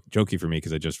very jokey for me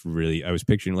because I was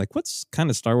picturing like what kind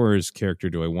of Star Wars character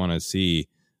do I want to see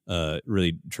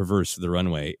really traverse the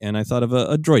runway? And I thought of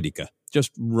a droideka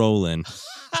just rolling.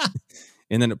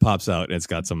 And then it pops out and it's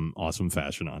got some awesome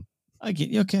fashion on.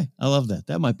 Okay. I love that.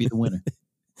 That might be the winner.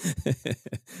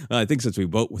 Well, I think since we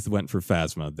both went for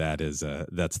Phasma,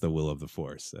 that's the will of the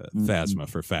Force. Phasma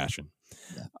for fashion.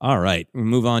 Yeah. All right. We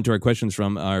move on to our questions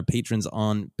from our patrons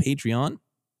on Patreon.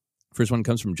 First one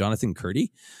comes from Jonathan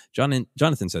Curdy.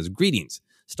 Jonathan says, "Greetings.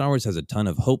 Star Wars has a ton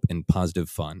of hope and positive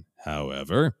fun.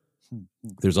 However,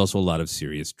 there's also a lot of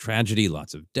serious tragedy,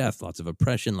 lots of death, lots of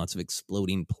oppression, lots of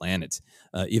exploding planets.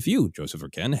 If you, Joseph or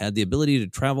Ken, had the ability to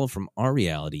travel from our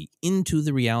reality into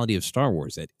the reality of Star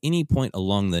Wars at any point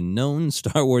along the known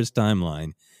Star Wars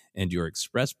timeline, and your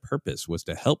express purpose was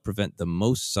to help prevent the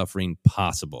most suffering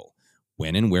possible,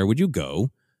 when and where would you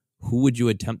go? Who would you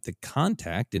attempt to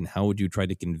contact, and how would you try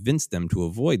to convince them to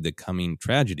avoid the coming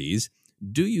tragedies?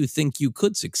 Do you think you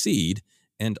could succeed?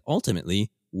 And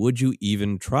ultimately, would you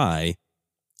even try,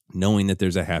 knowing that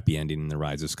there's a happy ending in The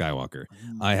Rise of Skywalker?"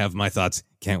 I have my thoughts.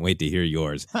 Can't wait to hear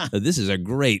yours. This is a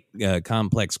great,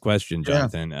 complex question,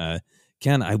 Jonathan. Yeah.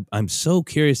 Ken, I'm so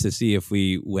curious to see if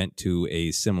we went to a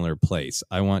similar place.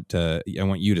 I want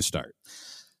you to start.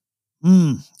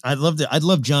 I'd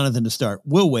love Jonathan to start.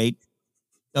 We'll wait.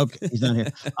 Okay, he's not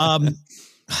here.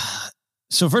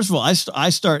 So first of all, I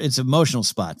start. It's an emotional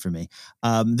spot for me.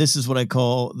 This is what I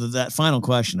call that final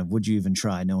question of would you even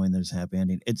try, knowing there's a happy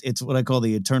ending. It's what I call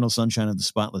the eternal sunshine of the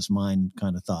spotless mind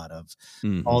kind of thought of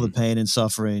all the pain and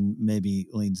suffering maybe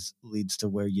leads to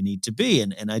where you need to be,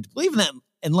 and I believe in that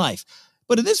in life.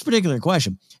 But in this particular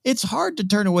question, it's hard to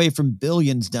turn away from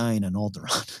billions dying on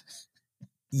Alderaan.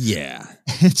 Yeah.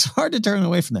 It's hard to turn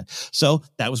away from that. So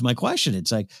that was my question.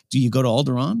 It's like, do you go to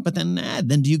Alderaan? But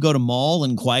then do you go to Maul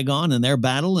and Qui-Gon and their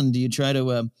battle? And do you try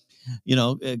to,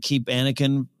 keep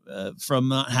Anakin from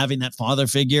not having that father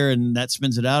figure, and that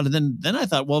spins it out? And then I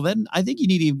thought, well, then I think you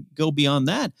need to go beyond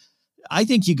that. I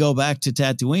think you go back to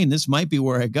Tatooine. This might be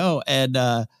where I go. And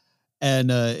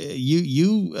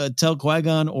you tell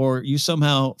Qui-Gon, or you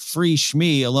somehow free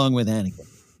Shmi along with Anakin.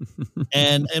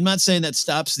 And I'm not saying that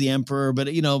stops the Emperor, but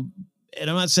and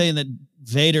I'm not saying that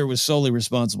Vader was solely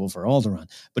responsible for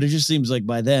Alderaan, but it just seems like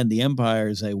by then the Empire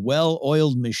is a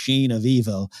well-oiled machine of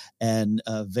evil, and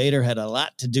Vader had a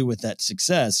lot to do with that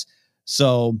success.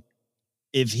 So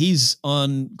if he's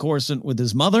on Coruscant with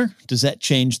his mother, does that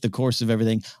change the course of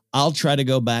everything? I'll try to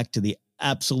go back to the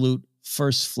absolute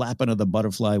first flapping of the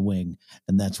butterfly wing,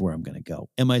 and that's where I'm going to go.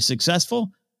 Am I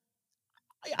successful?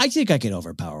 I think I can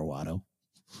overpower Watto.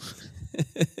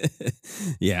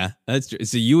 Yeah, that's true.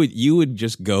 So you would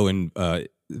just go and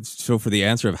so for the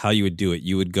answer of how you would do it,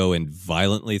 you would go and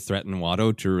violently threaten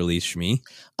Watto to release Shmi?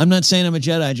 I'm not saying I'm a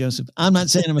Jedi, Joseph. I'm not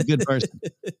saying I'm a good person.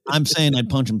 I'm saying I'd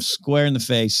punch him square in the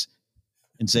face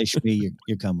and say, Shmi,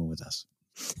 you're coming with us.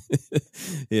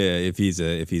 Yeah, if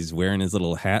he's wearing his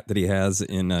little hat that he has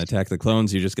in Attack of the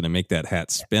Clones, you're just going to make that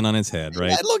hat spin on his head, right?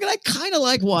 Yeah, look, I kind of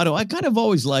like Watto. I kind of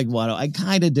always liked Watto. I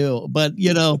kind of do. But,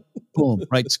 boom,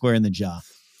 right square in the jaw.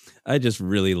 I just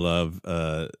really love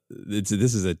this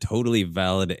is a totally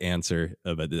valid answer.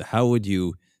 But how would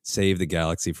you save the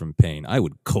galaxy from pain? I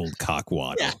would cold cock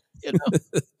Watto. You know,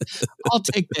 I'll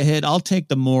take the hit. I'll take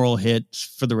the moral hit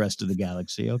for the rest of the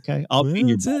galaxy. Okay, I'll be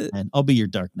your Batman. I'll be your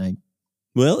Dark Knight.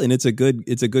 Well, and it's a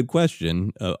good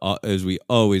question, as we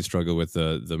always struggle with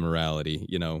the morality.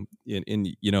 You know,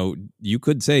 in you know, you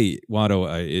could say,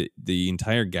 Watto, the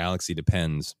entire galaxy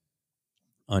depends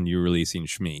on you releasing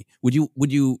Shmi. Would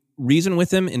you reason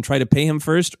with him and try to pay him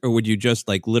first, or would you just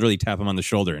like literally tap him on the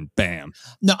shoulder and bam?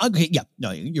 No, okay, yeah,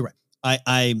 no, you're right.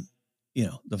 I you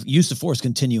know, the use of force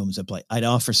continuums at play. I'd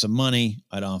offer some money.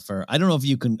 I don't know if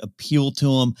you can appeal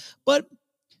to him, but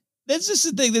that's just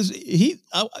the thing.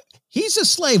 He's a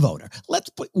slave owner.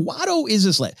 Watto is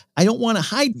a slave. I don't want to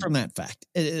hide from that fact.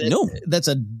 No,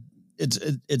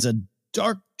 it's a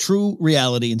dark, true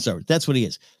reality in Star Wars. That's what he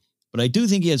is. But I do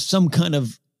think he has some kind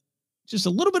of just a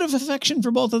little bit of affection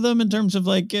for both of them in terms of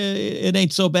like it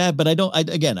ain't so bad. But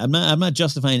I'm not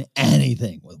justifying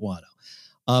anything with Watto.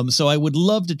 So I would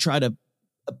love to try to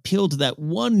appeal to that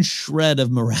one shred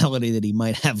of morality that he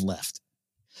might have left.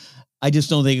 I just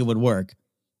don't think it would work.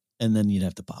 And then you'd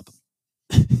have to pop him.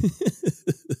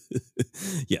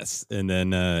 Yes. And then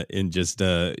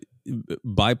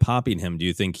by popping him, do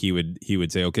you think he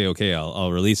would say, okay,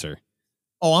 I'll release her?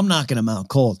 Oh, I'm knocking him out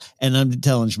cold. And I'm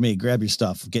telling Shmi, grab your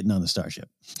stuff, getting on the starship.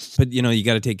 But you know, you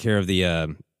got to take care of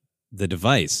the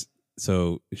device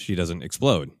so she doesn't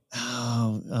explode.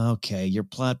 Oh, okay. Your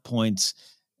plot points.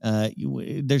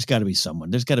 There's got to be someone.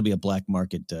 There's got to be a black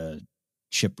market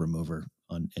chip remover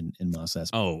in Mos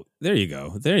Espa. Oh, there you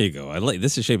go.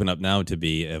 This is shaping up now to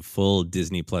be a full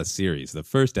Disney Plus series. The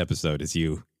first episode is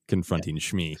you confronting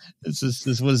Shmi.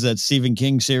 This what is that Stephen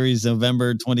King series,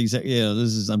 November 22nd? Yeah,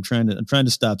 this is. I'm trying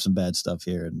to stop some bad stuff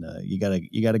here, and you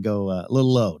gotta go a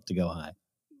little low to go high.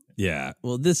 Yeah,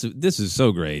 well, this is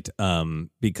so great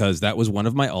because that was one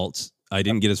of my alts. I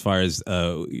didn't get as far as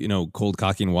cold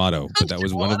cocking Watto, but that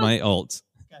was one of my alts.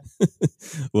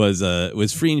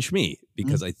 was freeing Shmi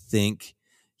because I think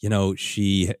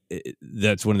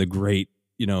that's one of the great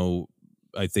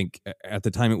I think at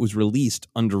the time it was released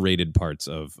underrated parts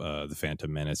of the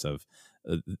Phantom Menace, of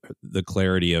the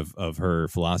clarity of her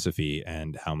philosophy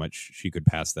and how much she could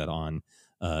pass that on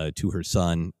to her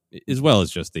son, as well as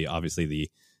just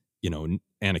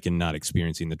Anakin not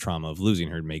experiencing the trauma of losing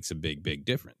her makes a big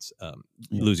difference.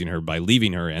 Losing her by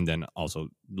leaving her, and then also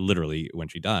literally when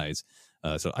she dies.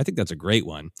 So I think that's a great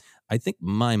one. I think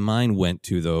my mind went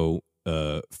to, though,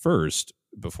 first,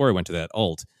 before I went to that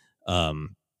alt,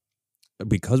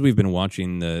 because we've been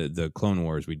watching the Clone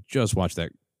Wars, we just watched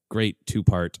that great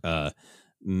 2-part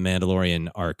Mandalorian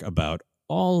arc about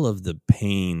all of the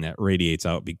pain that radiates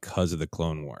out because of the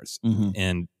Clone Wars. Mm-hmm.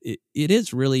 And it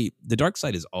is really, the dark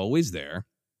side is always there.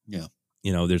 Yeah.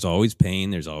 There's always pain.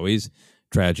 There's always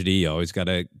tragedy. You always got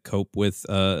to cope with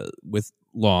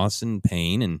loss and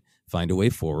pain and find a way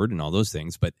forward and all those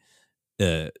things. But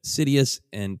Sidious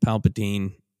and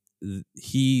Palpatine,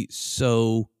 he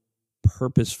so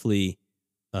purposefully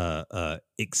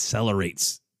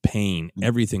accelerates pain,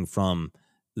 everything from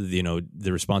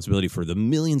the responsibility for the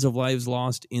millions of lives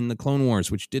lost in the Clone Wars,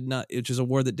 which is a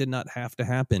war that did not have to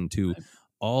happen, to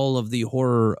all of the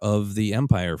horror of the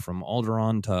Empire, from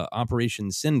Alderaan to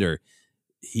Operation Cinder.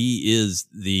 He is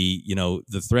the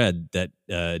thread that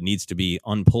needs to be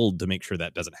unpulled to make sure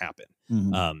that doesn't happen.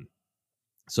 Mm-hmm.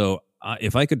 So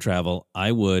if I could travel,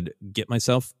 I would get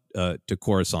myself to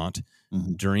Coruscant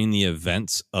during the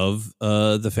events of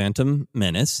the Phantom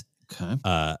Menace. Okay.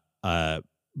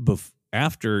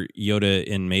 After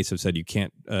Yoda and Mace have said you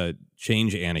can't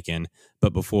change Anakin,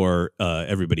 but before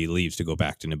everybody leaves to go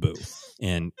back to Naboo.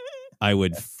 And I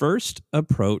would first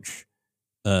approach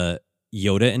Yoda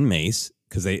and Mace,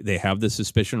 because they have the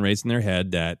suspicion raised in their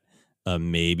head that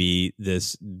maybe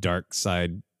this dark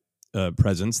side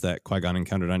presence that Qui-Gon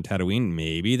encountered on Tatooine,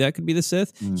 maybe that could be the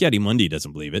Sith. Ki-Adi-Mundi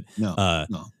doesn't believe it. No.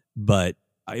 But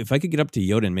if I could get up to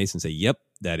Yoda and Mace and say, yep,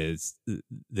 that is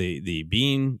the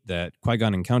being that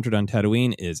Qui-Gon encountered on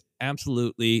Tatooine is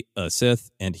absolutely a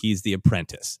Sith, and he's the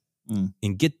apprentice.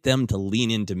 And get them to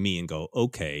lean into me and go,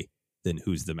 okay, then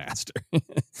who's the master?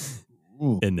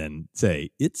 And then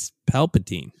say, it's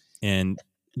Palpatine. And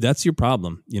that's your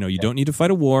problem. You don't need to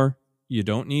fight a war. You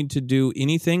don't need to do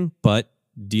anything but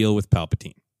deal with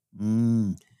Palpatine.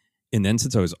 And then,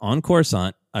 since I was on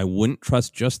Coruscant, I wouldn't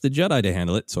trust just the Jedi to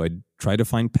handle it, so I'd try to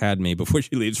find Padme before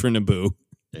she leaves for Naboo.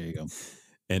 There you go.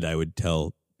 And I would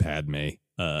tell Padme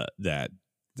that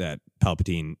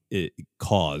Palpatine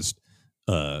caused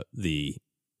the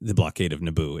blockade of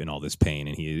Naboo and all this pain,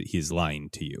 and he's lying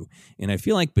to you. And I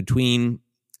feel like between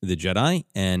the Jedi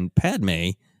and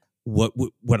Padme, what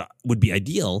would be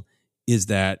ideal is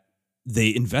that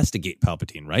they investigate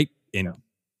Palpatine, right? And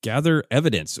gather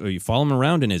evidence, or you follow him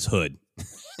around in his hood.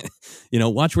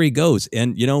 Watch where he goes,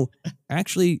 and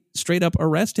actually straight up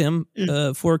arrest him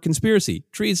for conspiracy,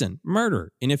 treason,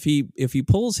 murder. And if he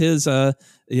pulls his I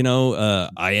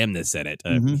am the Senate,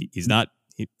 he's not.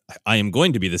 I am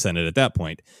going to be the Senate at that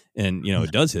point, and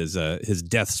does his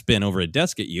death spin over a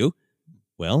desk at you.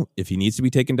 Well, if he needs to be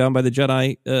taken down by the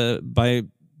Jedi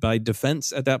by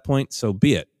defense at that point, so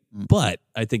be it. But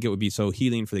I think it would be so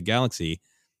healing for the galaxy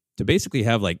to basically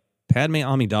have like Padme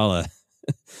Amidala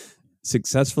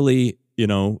successfully,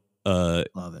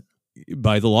 love it,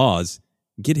 by the laws,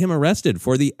 get him arrested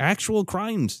for the actual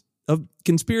crimes of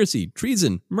conspiracy,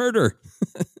 treason, murder,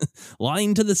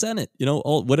 lying to the Senate,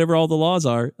 whatever all the laws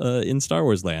are in Star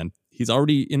Wars land. He's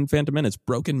already in Phantom Menace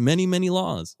broken many, many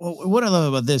laws. Well, what I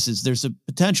love about this is there's a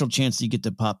potential chance that you get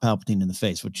to pop Palpatine in the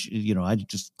face, which, I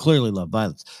just clearly love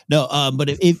violence. No, but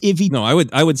if he... No, I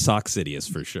would sock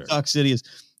Sidious for sure. Sock Sidious.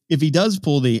 If he does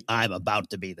pull the I'm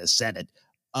about to be the Senate,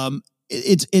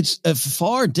 it's a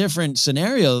far different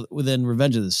scenario than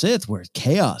Revenge of the Sith, where it's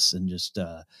chaos and just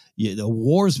the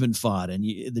war's been fought and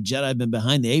the Jedi have been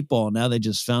behind the 8 ball. Now they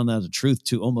just found out the truth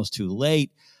almost too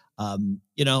late.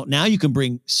 Now you can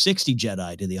bring 60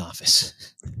 Jedi to the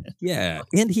office. Yeah,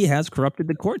 and he has corrupted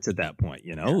the courts at that point.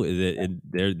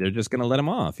 They're just going to let him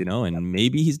off. And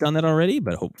maybe he's done that already,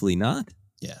 but hopefully not.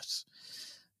 Yes,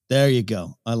 there you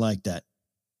go. I like that.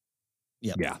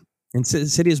 Yeah. And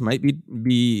Sidious might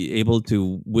be able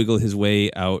to wiggle his way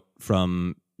out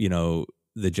from, the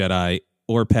Jedi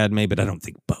or Padme, but I don't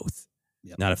think both.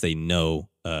 Yep. Not if they know,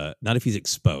 not if he's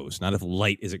exposed, not if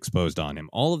light is exposed on him.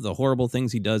 All of the horrible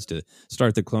things he does to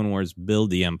start the Clone Wars, build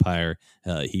the Empire,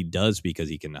 he does because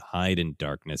he can hide in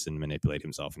darkness and manipulate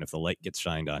himself. And if the light gets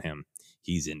shined on him,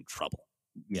 he's in trouble.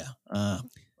 Yeah, love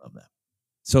that.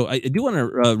 So I do want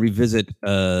to revisit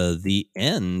the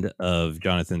end of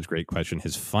Jonathan's great question.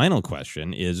 His final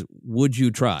question is, would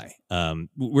you try?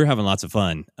 We're having lots of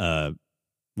fun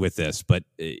with this, but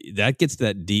that gets to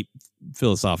that deep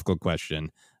philosophical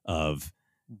question of,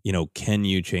 can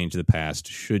you change the past?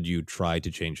 Should you try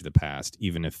to change the past?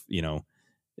 Even if,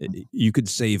 you could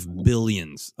save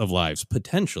billions of lives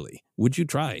potentially. Would you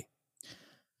try?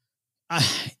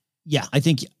 Yeah, I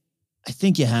think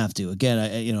you have to. Again,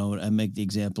 I make the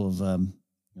example of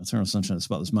Eternal Sunshine of the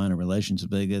Spotless Mind, relations,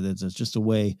 but it's just a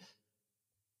way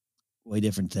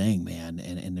different thing, man.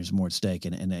 And there's more at stake.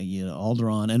 And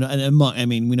Alderaan and I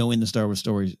mean, we know in the Star Wars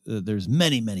stories, there's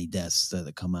many, many deaths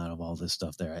that come out of all this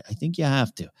stuff there. I think you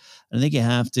have to. I think you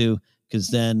have to, because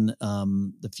then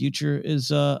the future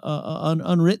is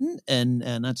unwritten, and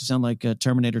not to sound like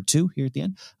Terminator 2 here at the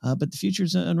end, but the future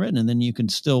is unwritten, and then you can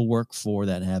still work for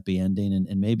that happy ending,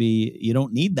 and maybe you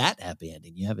don't need that happy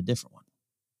ending. You have a different one.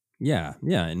 Yeah,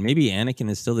 and maybe Anakin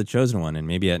is still the chosen one, and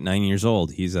maybe at 9 years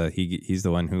old, he's the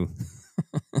one who,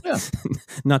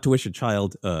 not to wish a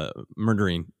child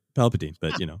murdering Palpatine,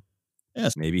 but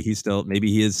yes, maybe he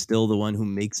is still the one who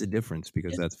makes a difference,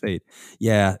 because that's fate.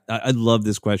 Yeah, I love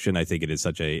this question. I think it is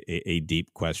such a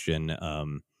deep question. A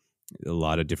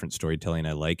lot of different storytelling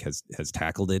I like has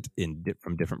tackled it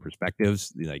from different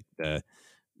perspectives. Like the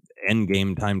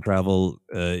endgame time travel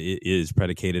is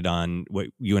predicated on what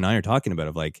you and I are talking about,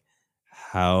 of like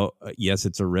how yes,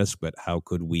 it's a risk, but how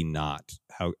could we not?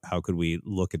 How could we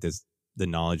look at this, the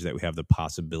knowledge that we have the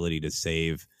possibility to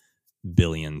save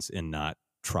billions and not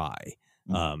try?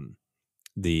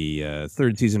 The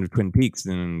third season of Twin Peaks,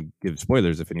 and give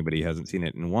spoilers if anybody hasn't seen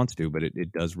it and wants to, but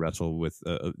it does wrestle with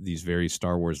these very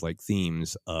Star Wars like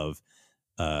themes of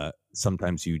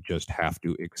sometimes you just have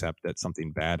to accept that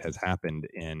something bad has happened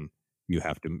and you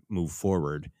have to move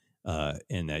forward,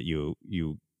 and that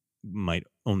you might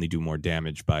only do more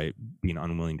damage by being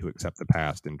unwilling to accept the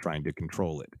past and trying to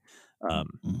control it.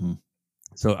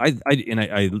 So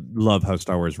I love how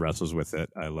Star Wars wrestles with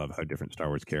it. I love how different Star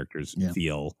Wars characters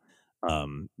feel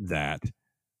that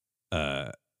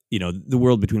the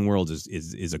world between worlds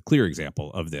is a clear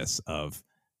example of this. Of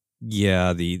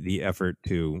the effort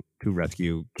to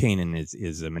rescue Kanan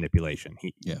is a manipulation.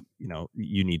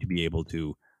 You need to be able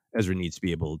to, Ezra needs to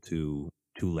be able to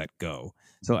let go.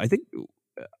 So I think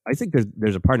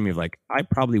there's a part of me of like, I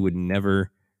probably would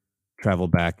never travel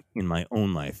back in my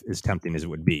own life, as tempting as it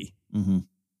would be.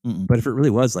 But if it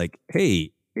really was like,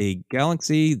 hey, a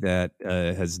galaxy that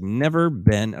has never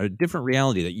been, a different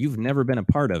reality that you've never been a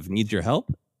part of, needs your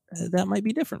help, that might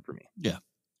be different for me. Yeah, a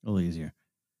little easier.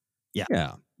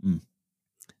 Yeah.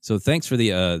 So thanks for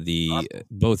the awesome.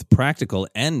 Both practical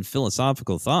and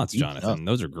philosophical thoughts, Jonathan.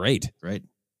 Those are great. Great.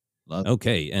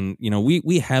 Okay, and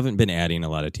we haven't been adding a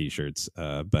lot of T-shirts,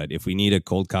 but if we need a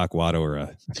Cold Cock Watto or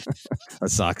a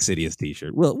Sock Sidious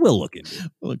T-shirt, we'll look into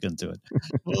it. We'll look into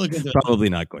it. Probably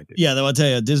not going to. Yeah, though I'll tell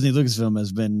you, Disney Lucasfilm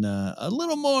has been a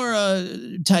little more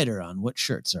tighter on what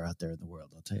shirts are out there in the world.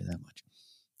 I'll tell you that much.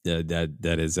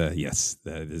 That is yes,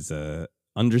 that is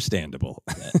understandable.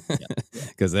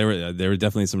 Because there were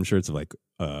definitely some shirts of like,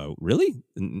 really,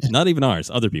 not even ours,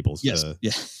 other people's. Yes,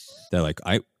 they're like,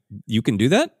 you can do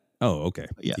that. Oh, okay.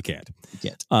 Yeah. You can't.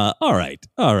 All right.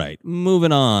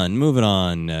 Moving on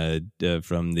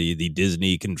from the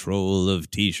Disney control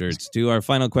of T-shirts to our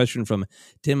final question from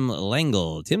Tim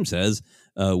Langle. Tim says,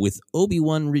 with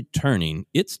Obi-Wan returning,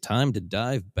 it's time to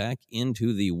dive back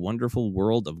into the wonderful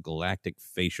world of galactic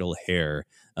facial hair,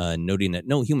 noting that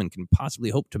no human can possibly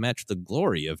hope to match the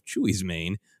glory of Chewie's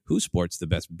mane, who sports the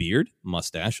best beard,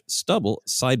 mustache, stubble,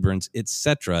 sideburns,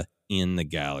 etc., in the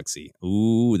galaxy.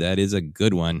 Ooh, that is a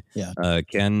good one. Yeah.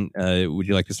 Ken, would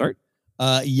you like to start?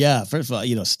 Yeah. First of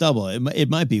all, stubble. It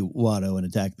might be Watto in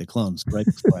Attack of the Clones right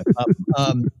before I pop.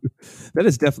 That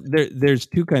is definitely there's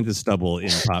two kinds of stubble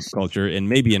in pop culture, and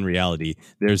maybe in reality,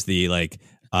 there's the like.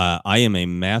 I am a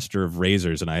master of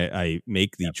razors, and I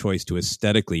make the choice to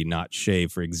aesthetically not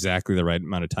shave for exactly the right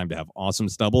amount of time to have awesome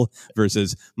stubble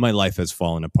versus my life has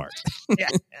fallen apart. Yeah,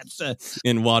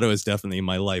 and Watto is definitely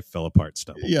my life fell apart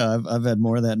stubble. Yeah, I've had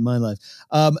more of that in my life.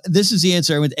 This is the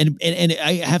answer, and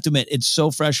I have to admit, it's so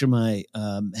fresh in my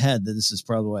head that this is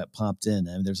probably why it popped in.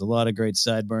 I mean, there's a lot of great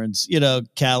sideburns.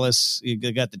 Callus,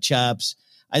 you got the chops.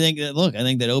 I think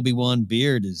that Obi-Wan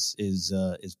beard is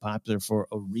popular for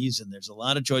a reason. There's a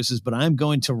lot of choices, but I'm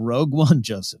going to Rogue One,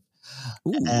 Joseph.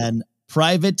 Ooh. And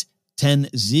Private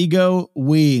Tenzigo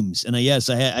Weems. And I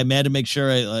had to make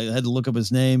sure I had to look up his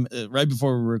name right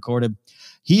before we recorded.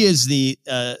 He is the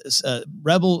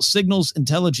Rebel Signals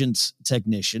Intelligence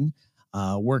Technician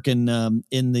working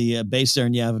in the base there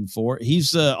in Yavin 4.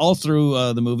 He's all through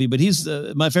the movie, but he's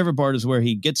my favorite part is where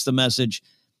he gets the message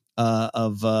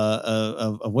of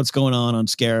what's going on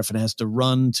Scarif and has to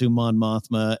run to Mon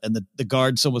Mothma, and the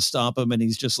guards will stop him, and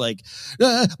he's just like,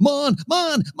 Mon,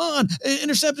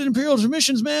 intercepted Imperial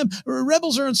missions, ma'am.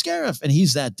 Rebels are on Scarif, and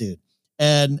he's that dude.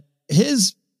 And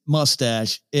his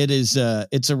mustache, it's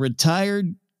a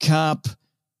retired cop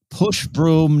push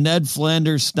broom Ned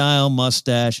Flanders style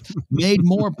mustache, made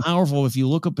more powerful if you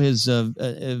look up his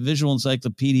visual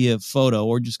encyclopedia photo,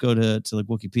 or just go to like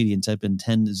Wikipedia and type in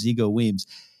Tenzigo Weems.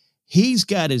 He's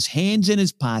got his hands in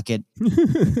his pocket,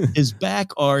 his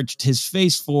back arched, his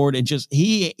face forward, and just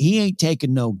he ain't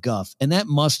taking no guff. And that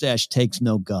mustache takes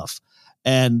no guff,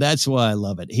 and that's why I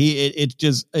love it.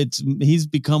 He's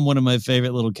become one of my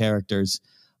favorite little characters,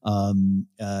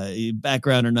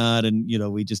 background or not. And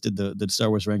we just did the Star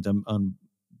Wars ranked on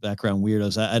background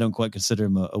weirdos. I don't quite consider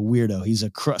him a weirdo. He's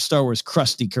a Star Wars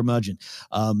crusty curmudgeon,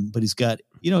 but he's got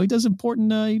he does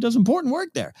important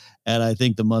work there, and I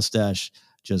think the mustache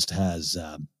just has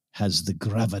the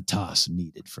gravitas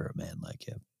needed for a man like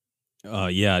him.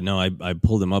 I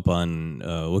pulled him up on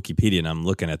Wikipedia, and I'm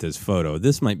looking at this photo.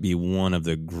 This might be one of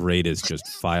the greatest just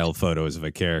file photos of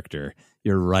a character.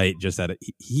 You're right, just that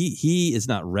he is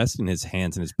not resting his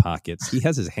hands in his pockets. He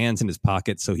has his hands in his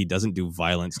pockets so he doesn't do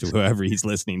violence to whoever he's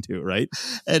listening to, right?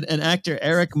 And actor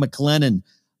Eric McLennan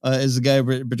is the guy.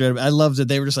 I love that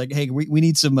they were just like, hey, we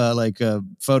need some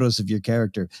photos of your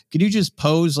character. Can you just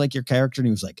pose like your character? And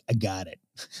he was like, I got it.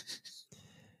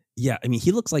 Yeah, I mean,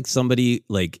 he looks like somebody,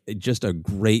 like just a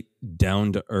great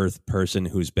down-to-earth person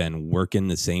who's been working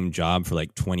the same job for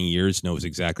like 20 years, knows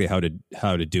exactly how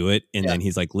to do it, and then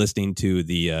he's like listening to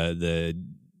the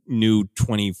new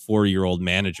 24-year-old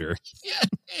manager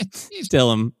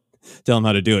tell him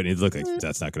how to do it, and he's looking like,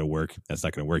 that's not going to work. That's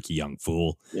not going to work, you young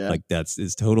fool. Yeah. Like that's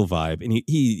his total vibe, and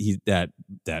he that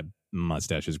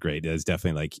mustache is great. It's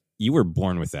definitely like you were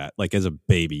born with that. Like as a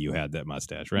baby, you had that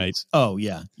mustache, right? Oh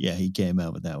yeah, he came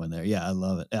out with that one there. Yeah, I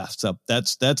love it. Yeah, so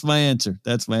that's my answer.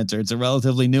 It's a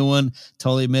relatively new one.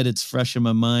 Totally admit it's fresh in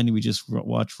my mind. We just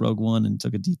watched Rogue One and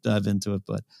took a deep dive into it,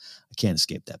 but I can't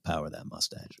escape that power of that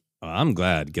mustache. I'm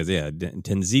glad because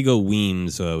Tenzigo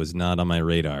Weems was not on my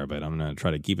radar, but I'm gonna try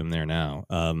to keep him there now.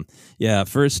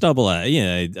 For stubble,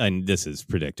 this is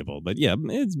predictable, but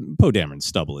it's Poe Dameron's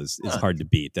stubble is hard to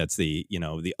beat. That's the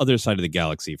other side of the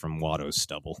galaxy from Watto's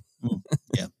stubble.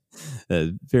 Yeah,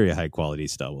 very high quality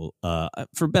stubble.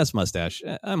 For best mustache,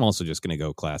 I'm also just gonna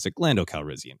go classic Lando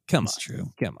Calrissian. That's true.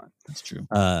 Come on, that's true.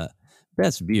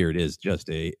 Best beard is just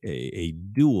a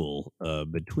duel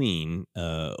between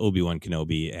Obi-Wan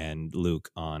Kenobi and Luke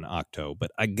on Octo,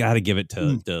 but I gotta give it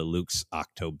to Luke's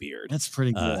Octo beard. That's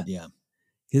pretty good. Yeah,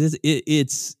 Because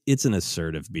it's an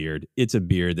assertive beard. It's a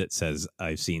beard that says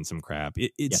I've seen some crap.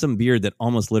 It's some beard that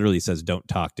almost literally says don't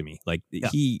talk to me. Like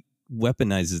he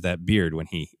weaponizes that beard when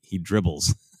he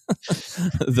dribbles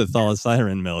the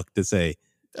Thalasiren milk to say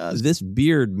this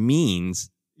beard means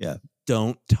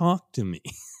don't talk to me.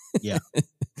 Yeah.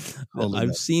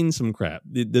 I've seen some crap.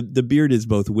 The beard is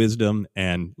both wisdom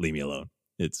and leave me alone.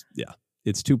 It's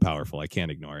too powerful. I can't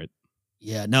ignore it.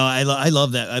 Yeah, no, I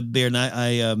love that beard.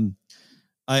 And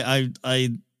I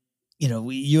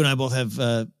you and I both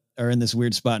have are in this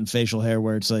weird spot in facial hair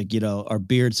where it's like, our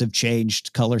beards have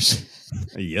changed colors.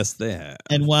 Yes, they have.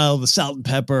 And while the salt and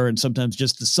pepper and sometimes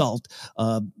just the salt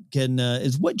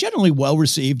is what generally well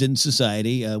received in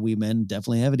society, we men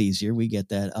definitely have it easier. We get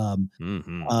that.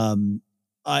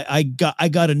 I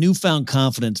got a newfound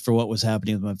confidence for what was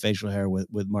happening with my facial hair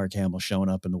with Mark Hamill showing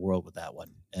up in the world with that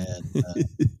one. And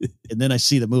and then I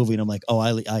see the movie and I'm like, oh,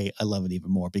 I love it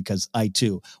even more because I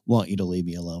too want you to leave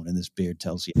me alone. And this beard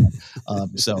tells you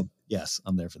that. So yes,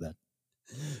 I'm there for that.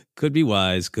 Could be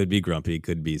wise, could be grumpy,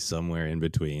 could be somewhere in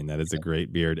between. That is a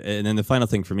great beard. And then the final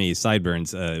thing for me,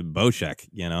 sideburns, Boshek,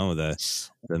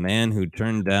 the man who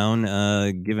turned down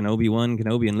giving Obi-Wan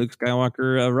Kenobi and Luke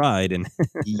Skywalker a ride and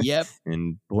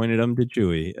and pointed them to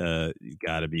Chewie.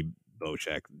 Gotta be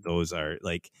Boshek. Those are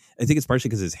I think it's partially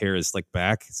because his hair is slicked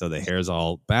back, so the hair is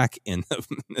all back and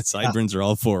the sideburns are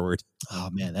all forward. Oh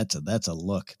man, that's a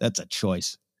look. That's a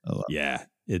choice. Yeah.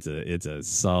 It's a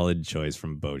solid choice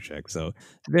from Boshek. So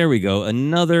there we go.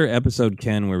 Another episode,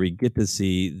 Ken, where we get to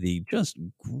see the just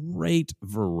great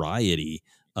variety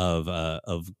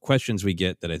of questions we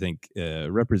get that I think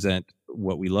represent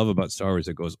what we love about Star Wars.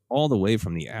 It goes all the way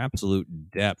from the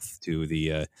absolute depth to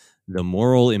the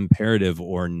moral imperative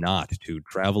or not to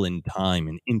travel in time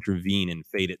and intervene in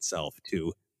fate itself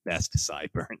to best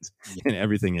sideburns and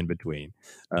everything in between.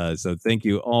 So thank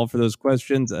you all for those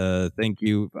questions. Thank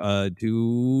you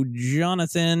to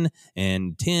Jonathan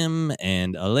and Tim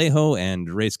and Alejo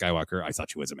and Rey Skywalker. I thought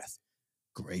she was a myth.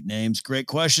 Great names, great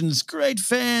questions, great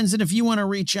fans. And if you want to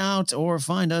reach out or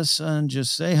find us and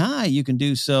just say hi, you can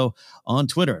do so on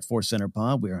Twitter at Force Center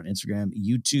Pod. We're on Instagram,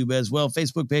 YouTube as well.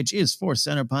 Facebook page is Force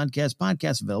Center Podcast.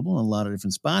 Podcast available in a lot of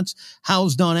different spots.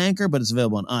 Housed on Anchor, but it's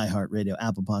available on iHeartRadio,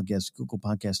 Apple Podcasts, Google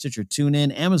Podcasts, Stitcher,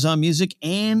 TuneIn, Amazon Music,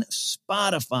 and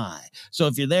Spotify. So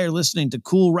if you're there listening to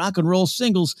cool rock and roll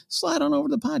singles, slide on over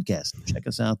to the podcast. Check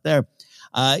us out there.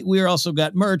 We are also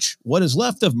got merch. What is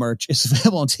left of merch is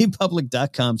available on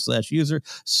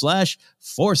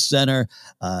tpublic.com/user/Force Center.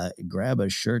 Grab a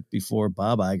shirt before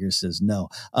Bob Iger says no.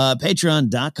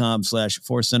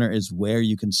 Patreon.com/Force Center is where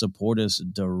you can support us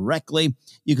directly.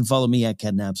 You can follow me at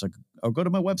Ken Napzok or go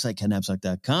to my website,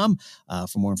 kennapzok.com,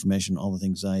 for more information on all the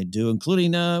things I do,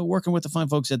 including working with the fine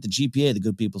folks at the GPA, the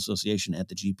Good People Association at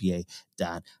the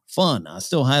GPA.fun.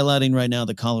 Still highlighting right now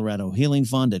the Colorado Healing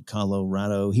Fund at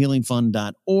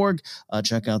coloradohealingfund.org.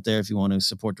 Check out there if you want to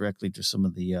support directly to some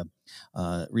of the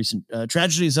recent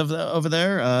tragedies over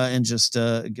there and just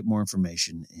get more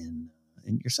information in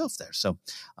yourself there. So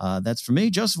that's for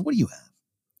me. Joseph, what do you have?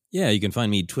 Yeah, you can find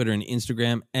me Twitter and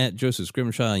Instagram at Joseph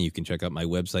Scrimshaw, and you can check out my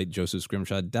website,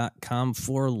 josephscrimshaw.com,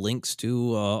 for links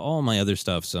to all my other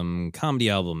stuff, some comedy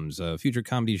albums, future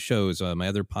comedy shows, my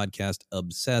other podcast,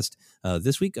 Obsessed.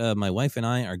 This week, my wife and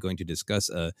I are going to discuss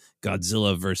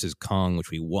Godzilla versus Kong,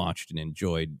 which we watched and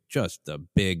enjoyed. Just the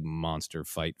big monster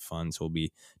fight fun. So we'll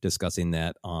be discussing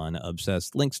that on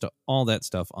Obsessed. Links to all that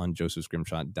stuff on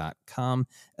josephscrimshaw.com.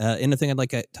 And the thing I'd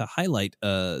like to highlight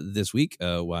this week,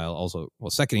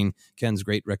 seconding Ken's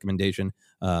great recommendation,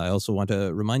 I also want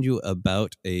to remind you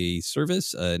about a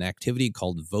service, an activity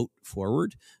called Vote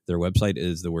Forward. Their website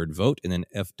is the word vote and then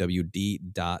fwd.org.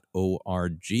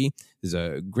 There's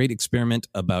a great experiment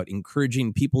about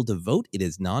encouraging people to vote. It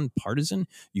is nonpartisan.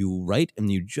 You write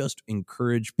and you just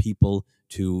encourage people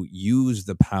to use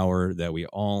the power that we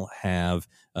all have,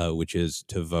 which is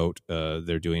to vote.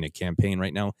 They're doing a campaign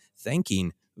right now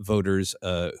thanking voters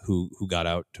who got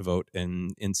out to vote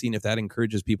and seeing if that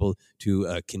encourages people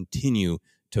to continue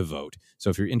to vote. So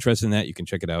if you're interested in that, you can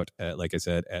check it out, like I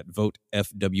said, at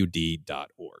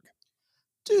votefwd.org.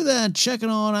 Do that. Check it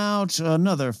on out.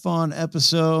 Another fun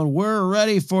episode. We're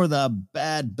ready for the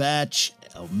Bad Batch,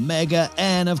 Omega,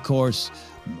 and of course,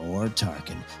 more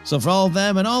Tarkin. So for all of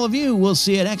them and all of you, we'll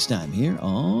see you next time here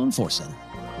on Force Center.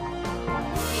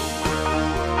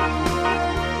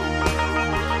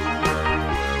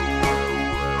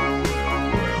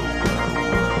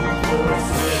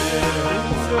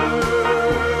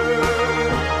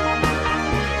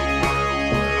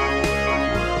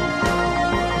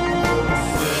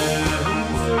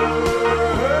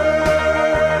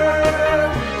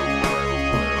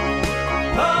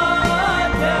 Oh!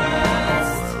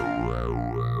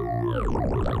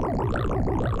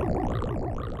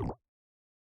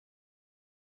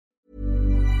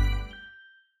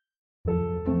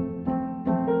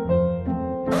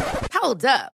 Hold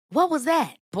up. What was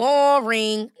that?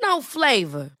 Boring. No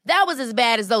flavor. That was as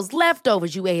bad as those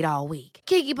leftovers you ate all week.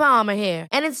 Keke Palmer here,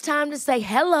 and it's time to say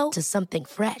hello to something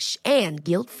fresh and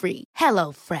guilt-free.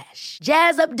 Hello Fresh.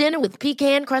 Jazz up dinner with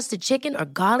pecan-crusted chicken or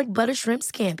garlic butter shrimp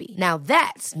scampi. Now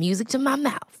that's music to my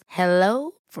mouth.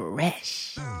 Hello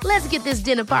Fresh. Let's get this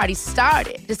dinner party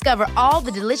started. Discover all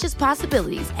the delicious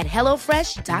possibilities at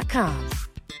HelloFresh.com.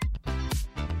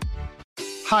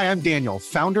 Hi, I'm Daniel,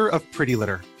 founder of Pretty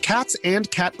Litter. Cats and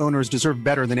cat owners deserve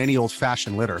better than any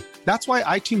old-fashioned litter. That's why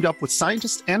I teamed up with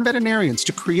scientists and veterinarians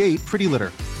to create Pretty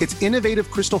Litter. Its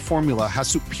innovative crystal formula has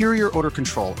superior odor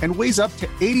control and weighs up to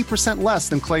 80% less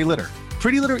than clay litter.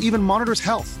 Pretty Litter even monitors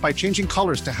health by changing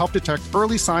colors to help detect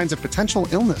early signs of potential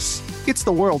illness. It's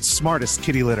the world's smartest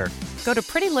kitty litter. Go to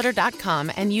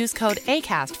prettylitter.com and use code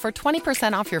ACAST for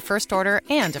 20% off your first order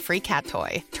and a free cat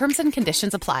toy. Terms and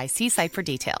conditions apply. See site for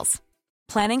details.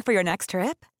 Planning for your next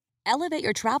trip? Elevate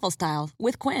your travel style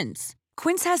with Quince.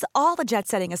 Quince has all the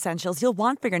jet-setting essentials you'll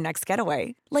want for your next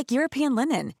getaway, like European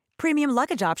linen, premium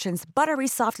luggage options, buttery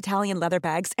soft Italian leather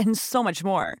bags, and so much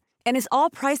more. And is all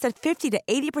priced at 50 to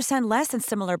 80% less than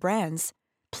similar brands.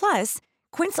 Plus,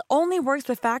 Quince only works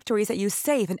with factories that use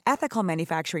safe and ethical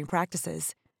manufacturing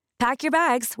practices. Pack your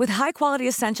bags with high-quality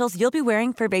essentials you'll be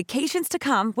wearing for vacations to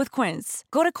come with Quince.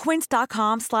 Go to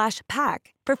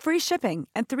quince.com/pack for free shipping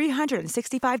and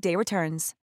 365-day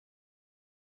returns.